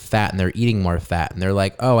increasing fat and they're eating more fat. And they're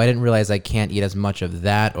like, oh, I didn't realize I can't eat as much of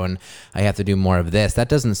that, and I have to do more of this. That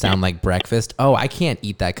doesn't sound like breakfast. Oh, I can't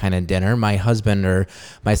eat that kind of dinner. My husband or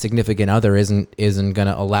my significant other isn't going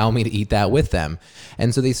to allow me to eat that with them.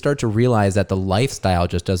 And so they start to realize that the lifestyle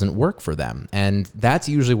just doesn't work for them. And that's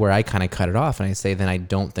usually where I kind of cut it off. And I say, then I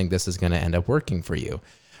don't think this is going to end up working for you.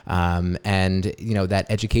 And you know, that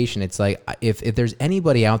education, it's like, if there's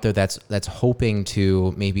anybody out there that's hoping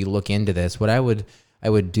to maybe look into this, what I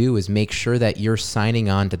would do is make sure that you're signing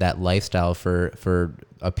on to that lifestyle for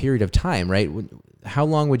a period of time, right? How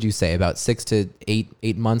long would you say? About 6 to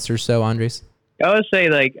 8 months or so, Andres? I would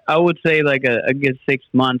say a good 6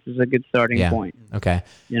 months is a good starting point. Okay.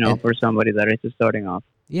 You know, for somebody that is just starting off.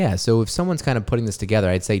 Yeah. So if someone's kind of putting this together,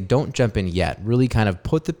 I'd say don't jump in yet. Really kind of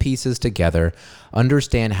put the pieces together,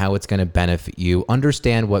 understand how it's going to benefit you,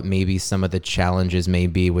 understand what maybe some of the challenges may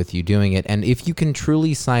be with you doing it. And if you can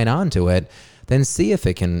truly sign on to it, then see if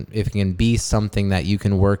it can be something that you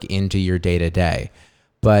can work into your day to day.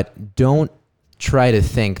 But don't try to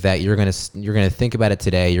think that you're going to think about it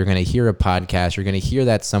today. You're going to hear a podcast. You're going to hear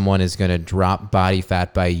that someone is going to drop body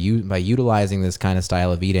fat by utilizing this kind of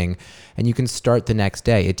style of eating, and you can start the next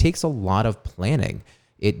day. It takes a lot of planning.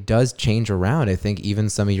 It does change around. I think even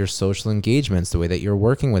some of your social engagements, the way that you're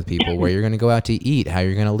working with people, where you're going to go out to eat, how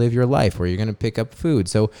you're going to live your life, where you're going to pick up food.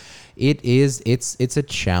 So it's a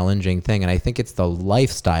challenging thing. And I think it's the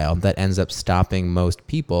lifestyle that ends up stopping most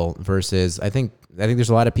people versus I think there's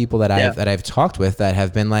a lot of people that I've talked with that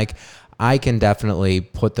have been like, I can definitely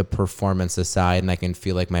put the performance aside and I can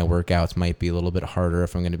feel like my workouts might be a little bit harder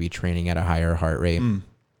if I'm going to be training at a higher heart rate.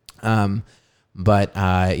 But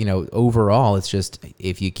overall, it's just,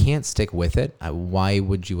 if you can't stick with it, why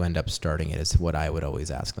would you end up starting it is what I would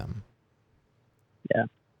always ask them.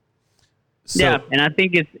 Yeah. And I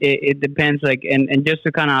think it depends, like, and just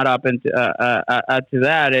to kind of add up and add to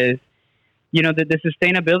that is, the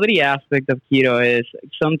sustainability aspect of keto is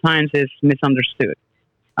sometimes it's misunderstood.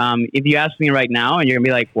 If you ask me right now and you're gonna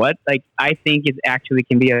be like, what? Like, I think it actually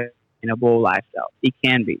can be a sustainable lifestyle. It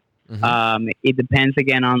can be. Mm-hmm. It depends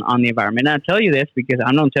again on the environment. And I tell you this because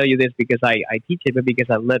I don't tell you this because I teach it, but because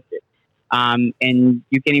I lived it. And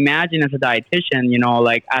you can imagine as a dietitian,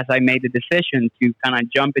 like as I made the decision to kind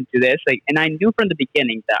of jump into this, like, and I knew from the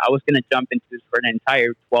beginning that I was going to jump into this for an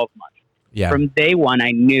entire 12 months. Yeah. From day one,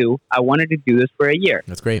 I knew I wanted to do this for a year.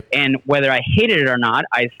 That's great. And whether I hated it or not,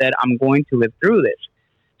 I said, I'm going to live through this.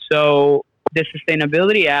 So the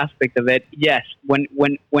sustainability aspect of it, yes, when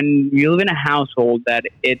you live in a household that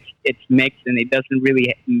it's mixed and it doesn't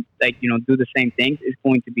really do the same things, it's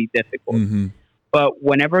going to be difficult. Mm-hmm. But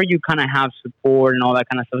whenever you kind of have support and all that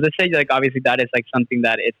kind of stuff, let's say like obviously that is like something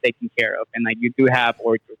that is taken care of, and like you do have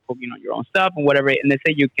or you're cooking on your own stuff and whatever, and let's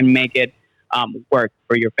say you can make it work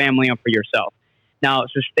for your family or for yourself. Now,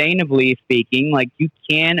 sustainably speaking, like you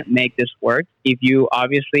can make this work if you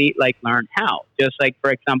obviously like learn how. Just like,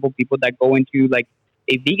 for example, people that go into like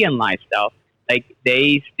a vegan lifestyle, like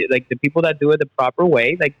the people that do it the proper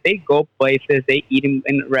way, like they go places, they eat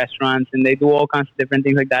in restaurants, and they do all kinds of different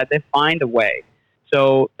things like that. They find a way.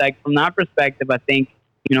 So like from that perspective, I think,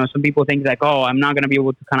 some people think like, oh, I'm not going to be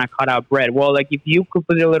able to kind of cut out bread. Well, like if you could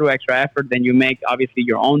put a little extra effort, then you make obviously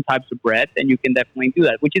your own types of bread, then you can definitely do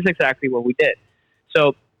that, which is exactly what we did.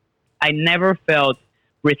 So I never felt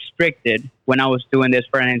restricted when I was doing this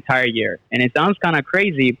for an entire year. And it sounds kind of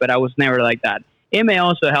crazy, but I was never like that. It may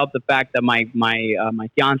also help the fact that my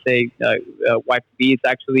fiance, wife-to-be, is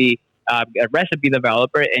actually a recipe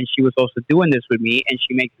developer, and she was also doing this with me, and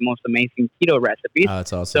she makes the most amazing keto recipes. Oh,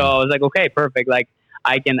 that's awesome. So I was like, okay, perfect. Like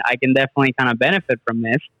I can definitely kind of benefit from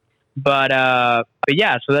this. But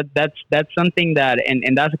yeah, so that's something that,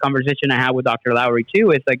 and that's a conversation I had with Dr. Lowry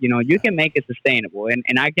too. It's like, you can make it sustainable,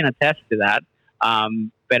 and I can attest to that.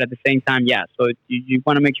 But at the same time, yeah, so you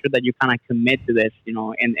want to make sure that you kind of commit to this, in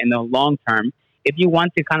the long term. If you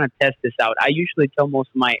want to kind of test this out, I usually tell most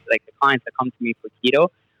of my the clients that come to me for keto,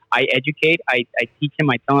 I educate, I teach them,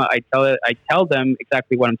 I tell them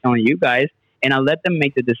exactly what I'm telling you guys, and I let them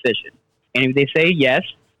make the decision. And if they say yes,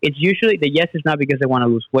 it's usually the yes is not because they want to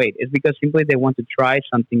lose weight. It's because simply they want to try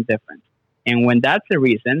something different. And when that's the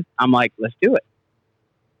reason, I'm like, let's do it.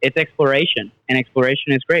 It's exploration, and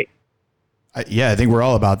exploration is great. I think we're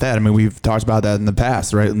all about that. I mean, we've talked about that in the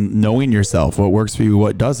past, right? Knowing yourself, what works for you,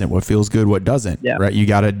 what doesn't, what feels good, what doesn't, right? You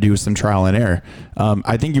got to do some trial and error.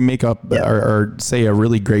 I think you make up or say a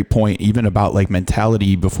really great point, even about like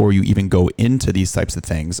mentality before you even go into these types of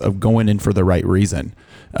things, of going in for the right reason.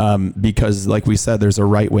 Because like we said, there's a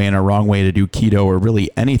right way and a wrong way to do keto, or really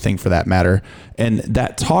anything for that matter. And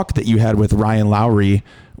that talk that you had with Ryan Lowry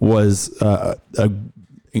was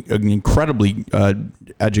an incredibly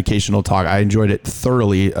educational talk. I enjoyed it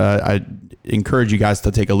thoroughly. I encourage you guys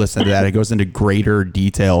to take a listen to that. It goes into greater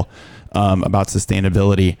detail about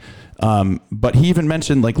sustainability. But he even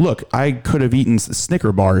mentioned like, look, I could have eaten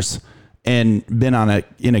Snicker bars and been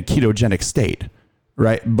in a ketogenic state,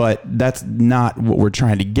 right? But that's not what we're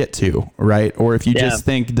trying to get to, right? Or if you just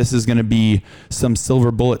think this is going to be some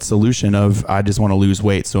silver bullet solution of, I just want to lose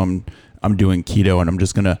weight, so I'm doing keto and I'm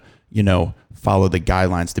just going to, follow the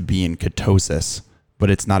guidelines to be in ketosis,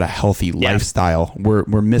 but it's not a healthy lifestyle. We're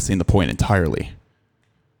missing the point entirely.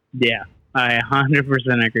 Yeah, I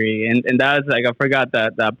 100% agree. And that was like, I forgot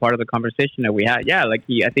that part of the conversation that we had. Yeah, like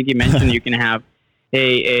I think he mentioned you can have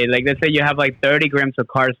a like, let's say you have like 30 grams of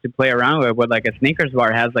carbs to play around with, but like a Snickers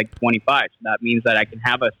bar has like 25. So that means that I can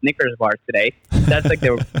have a Snickers bar today. That's like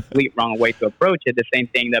the complete wrong way to approach it. The same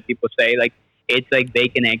thing that people say, like, it's like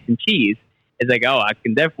bacon, eggs, and cheese. It's like, oh, I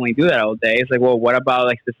can definitely do that all day. It's like, well, what about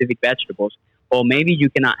like specific vegetables? Well, maybe you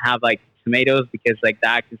cannot have like tomatoes, because like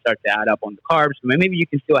that can start to add up on the carbs. So maybe you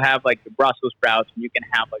can still have like the Brussels sprouts, and you can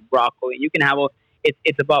have like broccoli. You can have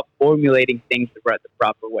it's about formulating things the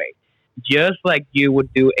proper way. Just like you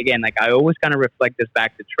would do, again, like I always kind of reflect this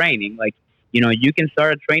back to training. Like, you can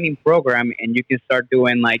start a training program and you can start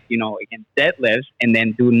doing like, again, deadlifts, and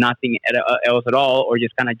then do nothing else at all, or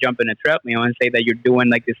just kind of jump in a treadmill and say that you're doing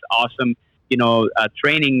like this awesome,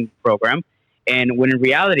 training program. And when in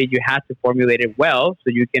reality, you have to formulate it well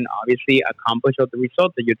so you can obviously accomplish all the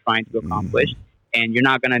results that you're trying to accomplish. And you're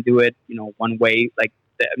not going to do it, one way, like,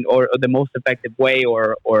 or the most effective way,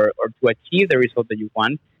 or to achieve the result that you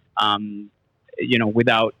want,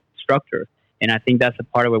 without structure. And I think that's a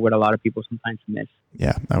part of it what a lot of people sometimes miss.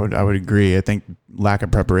 Yeah, I would agree. I think lack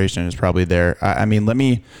of preparation is probably there. I mean, let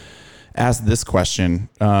me ask this question.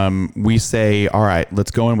 We say, all right,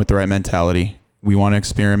 let's go in with the right mentality. We want to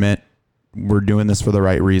experiment. We're doing this for the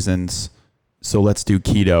right reasons. So let's do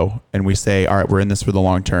keto. And we say, all right, we're in this for the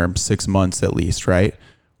long term, 6 months at least, right?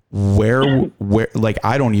 Where, like,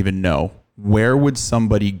 I don't even know, where would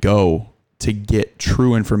somebody go to get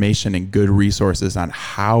true information and good resources on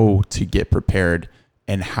how to get prepared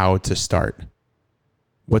and how to start?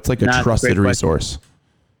 What's like a trusted resource?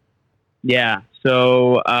 Yeah.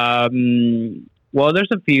 So, well, there's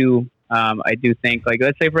a few. I do think, like,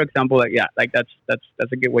 let's say, for example, like, yeah, like that's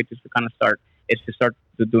a good way to kind of start, is to start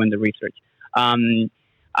doing the research.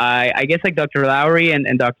 I guess like Dr. Lowry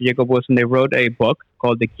and Dr. Jacob Wilson, they wrote a book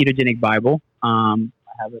called The Ketogenic Bible. I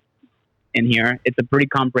have it in here. It's a pretty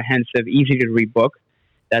comprehensive, easy to read book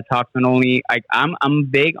that talks not only, I'm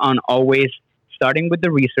big on always starting with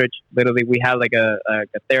the research. Literally, we had like a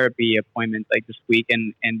therapy appointment like this week,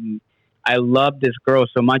 and I love this girl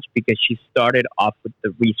so much because she started off with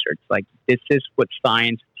the research. Like, this is what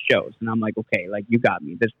science shows. And I'm like, okay, like, you got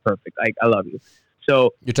me. This is perfect. Like, I love you.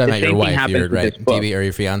 So you're talking about your wife, you're right? DB, or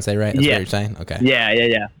your fiance, right? That's what you're saying? Okay.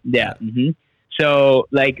 Yeah. Mm-hmm. So,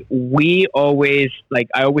 like, we always, like,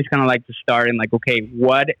 I always kind of like to start in, like, okay,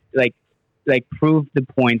 what, like prove the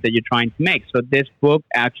point that you're trying to make. So this book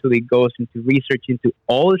actually goes into research into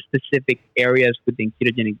all the specific areas within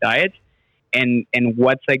ketogenic diets, and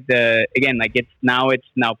what's like again, like, it's now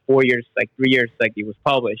 4 years, like 3 years, like it was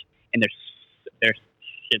published, and there's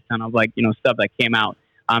shit ton of, like, stuff that came out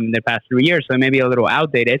in the past 3 years. So it may be a little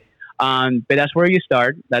outdated. But that's where you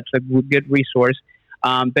start. That's a good resource.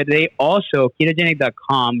 But they also,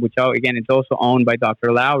 ketogenic.com, which again, it's also owned by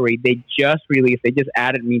Dr. Lowry. They just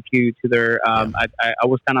added me to their, I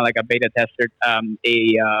was kind of like a beta tester,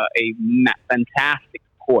 a fantastic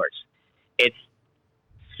course. It's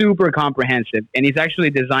super comprehensive, and it's actually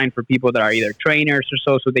designed for people that are either trainers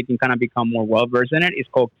or so they can kind of become more well-versed in it. It's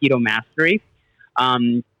called Keto Mastery.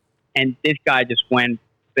 And this guy just went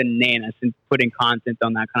bananas in putting content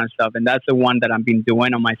on that kind of stuff. And that's the one that I've been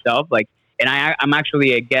doing on myself. Like, and I'm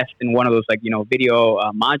actually a guest in one of those, like, video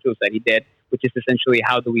modules that he did, which is essentially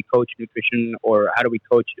how do we coach nutrition, or how do we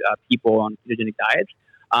coach people on ketogenic diets.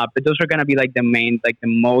 But those are going to be like the main, like the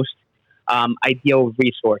most ideal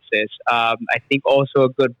resources. I think also a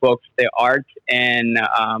good book, The Art and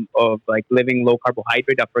of like living low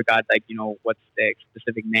carbohydrate. I forgot, like, what's the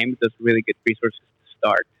specific name. Those are really good resources to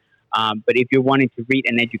start. But if you're wanting to read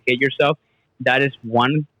and educate yourself, that is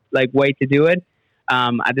one like way to do it.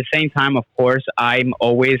 At the same time, of course, I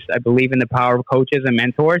believe in the power of coaches and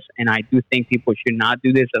mentors, and I do think people should not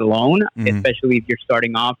do this alone, especially if you're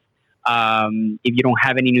starting off. If you don't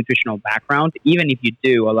have any nutritional background, even if you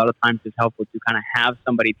do, a lot of times it's helpful to kind of have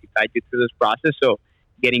somebody to guide you through this process. So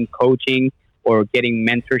getting coaching or getting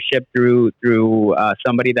mentorship through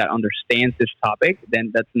somebody that understands this topic,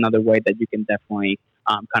 then that's another way that you can definitely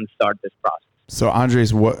kind of start this process. So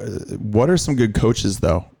Andres, what are some good coaches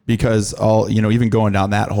though? Because even going down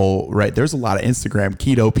that hole, right? There's a lot of Instagram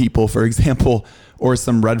keto people, for example, or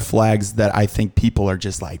some red flags that I think people are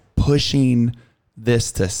just like pushing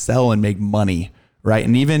this to sell and make money, right?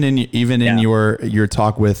 And even in your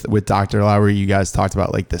talk with Dr. Lowry, you guys talked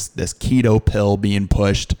about like this keto pill being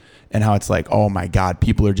pushed and how it's like, oh my God,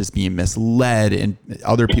 people are just being misled and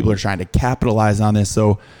other people are trying to capitalize on this.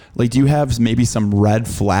 So like, do you have maybe some red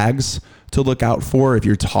flags to look out for if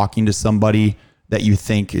you're talking to somebody that you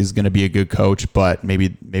think is going to be a good coach, but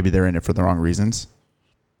maybe they're in it for the wrong reasons?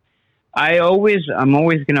 I'm always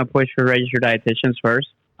going to push for registered dietitians first.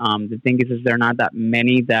 The thing is there are not that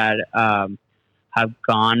many that have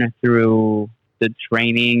gone through the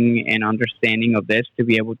training and understanding of this to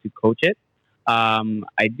be able to coach it.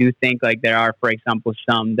 I do think like there are, for example,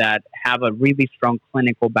 some that have a really strong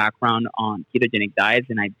clinical background on ketogenic diets,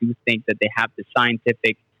 and I do think that they have the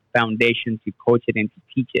scientific foundation to coach it and to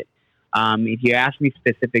teach it. If you ask me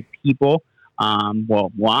specific people,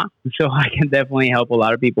 moi. So I can definitely help a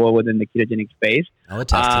lot of people within the ketogenic space. I'll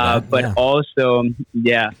attest to that. But yeah. also,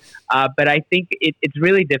 but I think it's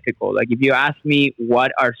really difficult. Like if you ask me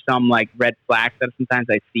what are some like red flags that sometimes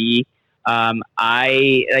I see,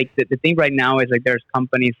 I like the thing right now is like there's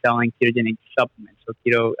companies selling ketogenic supplements. So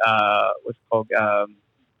what's called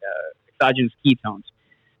exogenous ketones.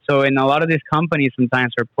 So in a lot of these companies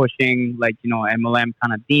sometimes are pushing like, MLM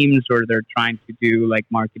kind of themes, or they're trying to do like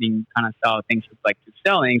marketing kind of style things with like to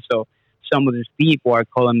selling. So some of these people are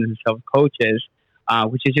calling themselves coaches,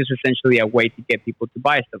 which is just essentially a way to get people to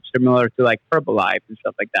buy stuff, similar to like Herbalife and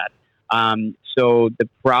stuff like that. So the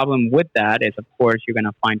problem with that is, of course, you're going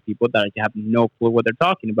to find people that have no clue what they're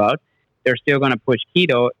talking about. They're still going to push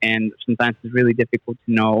keto, and sometimes it's really difficult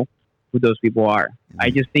to know who those people are. I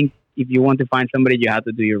just think if you want to find somebody, you have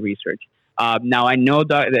to do your research. Now, I know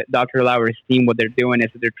that Dr. Lauer's team, what they're doing is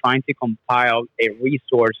that they're trying to compile a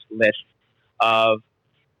resource list of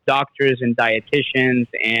doctors and dietitians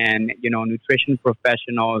and, nutrition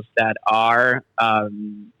professionals that are,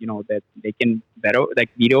 that they can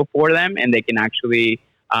veto for them, and they can actually,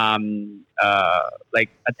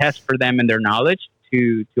 attest for them and their knowledge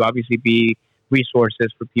to obviously be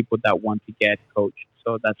resources for people that want to get coached.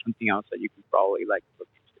 So that's something else that you can probably look into.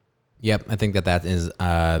 Yep, I think that is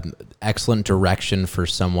excellent direction for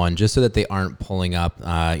someone, just so that they aren't pulling up,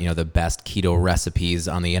 the best keto recipes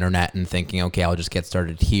on the internet and thinking, okay, I'll just get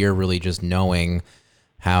started here. Really, just knowing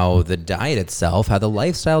how the diet itself, how the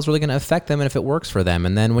lifestyle is really going to affect them, and if it works for them.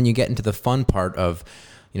 And then when you get into the fun part of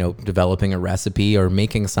developing a recipe or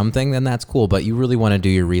making something, then that's cool. But you really want to do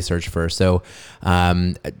your research first. So,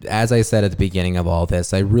 as I said at the beginning of all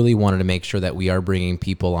this, I really wanted to make sure that we are bringing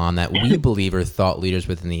people on that we believe are thought leaders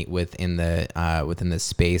within this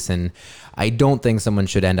space. And I don't think someone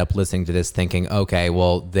should end up listening to this thinking, okay,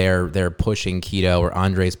 well, they're pushing keto, or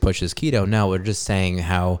Andres pushes keto. No, we're just saying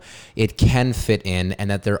how it can fit in, and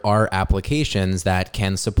that there are applications that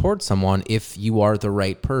can support someone if you are the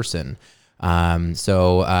right person.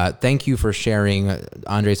 So thank you for sharing,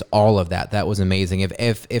 Andres, all of that. That was amazing.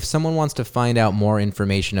 If someone wants to find out more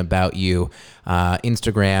information about you,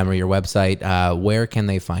 Instagram or your website, where can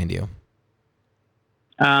they find you?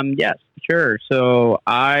 Yes, sure. So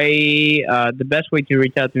the best way to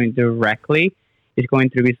reach out to me directly is going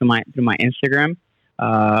to be through my Instagram.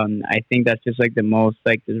 I think that's just like the most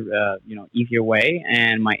easier way.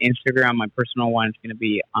 And my Instagram, my personal one, is going to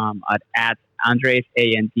be at Andres, Andres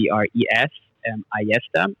Ayesta,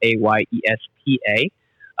 Ayesta. You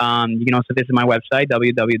can also visit my website,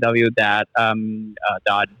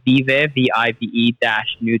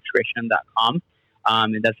 www.vive-nutrition.com.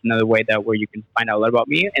 And that's another way where you can find out a lot about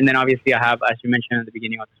me. And then obviously I have, as you mentioned at the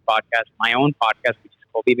beginning of this podcast, my own podcast, which is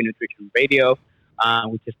called Vive Nutrition Radio,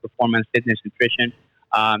 which is performance, fitness, nutrition.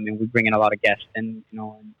 And we bring in a lot of guests and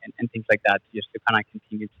things like that, just to kind of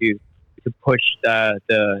continue to push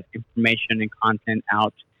the information and content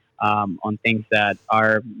out on things that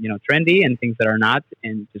are trendy and things that are not,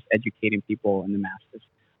 and just educating people in the masses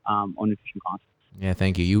on nutrition concepts. Yeah,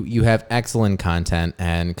 thank you. You have excellent content,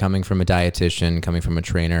 and coming from a dietitian, coming from a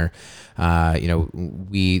trainer,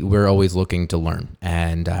 we're always looking to learn,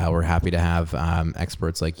 and we're happy to have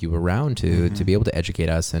experts like you around to be able to educate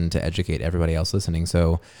us and to educate everybody else listening.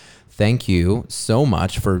 So thank you so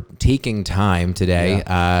much for taking time today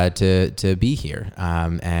to be here,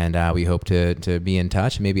 and we hope to be in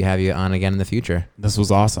touch and maybe have you on again in the future. This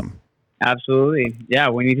was awesome. Absolutely. Yeah,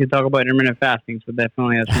 we need to talk about intermittent fasting, so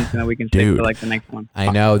definitely that's something that we can stick to like the next one.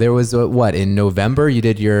 I know. There was in November you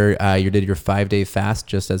did your 5-day fast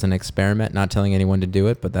just as an experiment, not telling anyone to do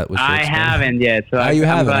it, but that was your experiment. Haven't yet. So I'm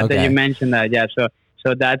glad that you mentioned that. Yeah, so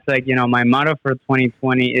that's like, my motto for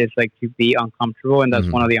 2020 is like to be uncomfortable, and that's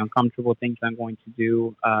one of the uncomfortable things I'm going to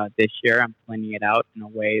do this year. I'm planning it out in a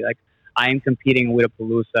way like I am competing with a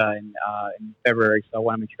Palooza in February, so I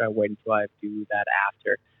want to make sure I wait until I do that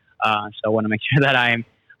after. So I want to make sure that I'm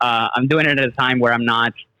doing it at a time where I'm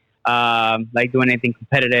not doing anything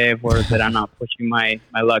competitive, or that I'm not pushing my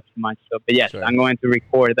luck too much. So, but yes, sure. I'm going to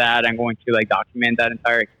record that. I'm going to document that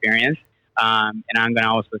entire experience, and I'm going to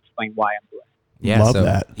also explain why I'm doing it. Yeah, love so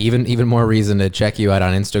that. Even more reason to check you out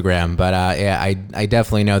on Instagram. But I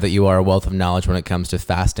definitely know that you are a wealth of knowledge when it comes to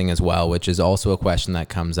fasting as well, which is also a question that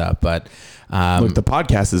comes up. But look, the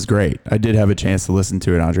podcast is great. I did have a chance to listen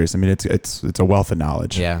to it, Andres. I mean, it's a wealth of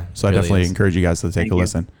knowledge. Yeah. So I definitely encourage you guys to take a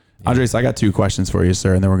listen. Yeah. Andres, I got 2 questions for you,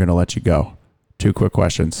 sir, and then we're going to let you go. 2 quick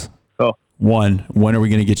questions. Cool. 1, when are we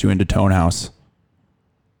going to get you into Tone House?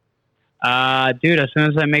 Dude, as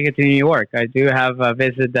soon as I make it to New York, I do have a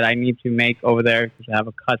visit that I need to make over there because I have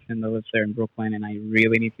a cousin that lives there in Brooklyn, and I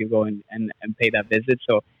really need to go and pay that visit.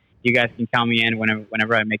 So you guys can count me in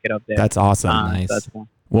whenever I make it up there. That's awesome. Nice. That's fun.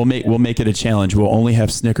 We'll make it a challenge. We'll only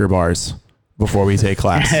have Snicker bars before we take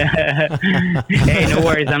class. Hey, no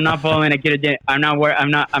worries. I'm not following a ketogenic. I'm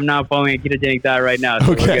not following a ketogenic diet right now.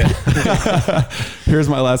 So Okay. we're good. Here's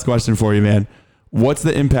my last question for you, man. What's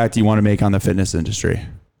the impact you want to make on the fitness industry?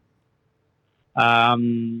 I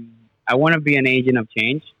want to be an agent of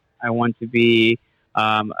change. I want to be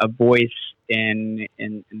a voice in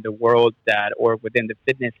the world or within the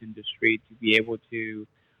fitness industry to be able to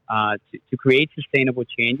create sustainable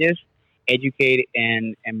changes, educate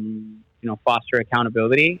and foster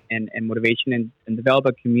accountability and motivation and develop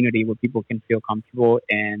a community where people can feel comfortable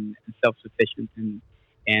and self-sufficient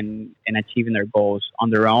and achieving their goals on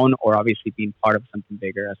their own, or obviously being part of something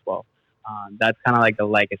bigger as well. That's kind of like the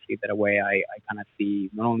legacy that I kind of see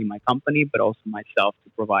not only my company, but also myself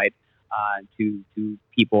to provide to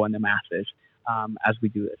people and the masses as we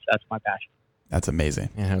do this. That's my passion. That's amazing.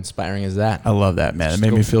 Yeah, how inspiring is that? I love that, man. It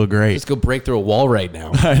made me feel great. Let's go break through a wall right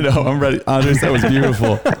now. I know. I'm ready. Andres, that was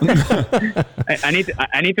beautiful.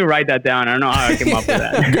 I need to write that down. I don't know how I came up with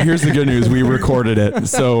that. Here's the good news. We recorded it.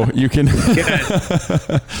 So you can,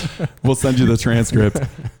 we'll send you the transcript.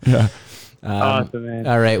 Yeah. Awesome, man.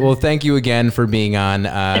 All right. Well, thank you again for being on.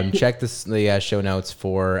 Check the show notes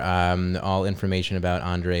for all information about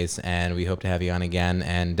Andres, and we hope to have you on again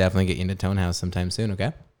and definitely get you into Tone House sometime soon.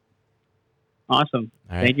 Okay. Awesome.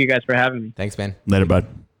 All right. Thank you guys for having me. Thanks, man. Later, bud.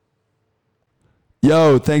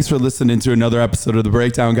 Yo, thanks for listening to another episode of The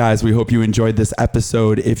Breakdown, guys. We hope you enjoyed this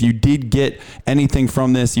episode. If you did get anything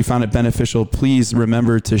from this, you found it beneficial, please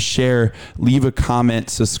remember to share, leave a comment,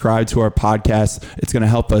 subscribe to our podcast. It's going to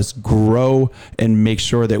help us grow and make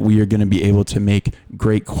sure that we are going to be able to make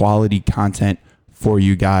great quality content for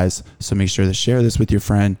you guys. So make sure to share this with your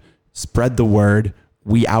friend. Spread the word.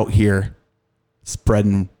 We out here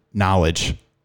spreading knowledge.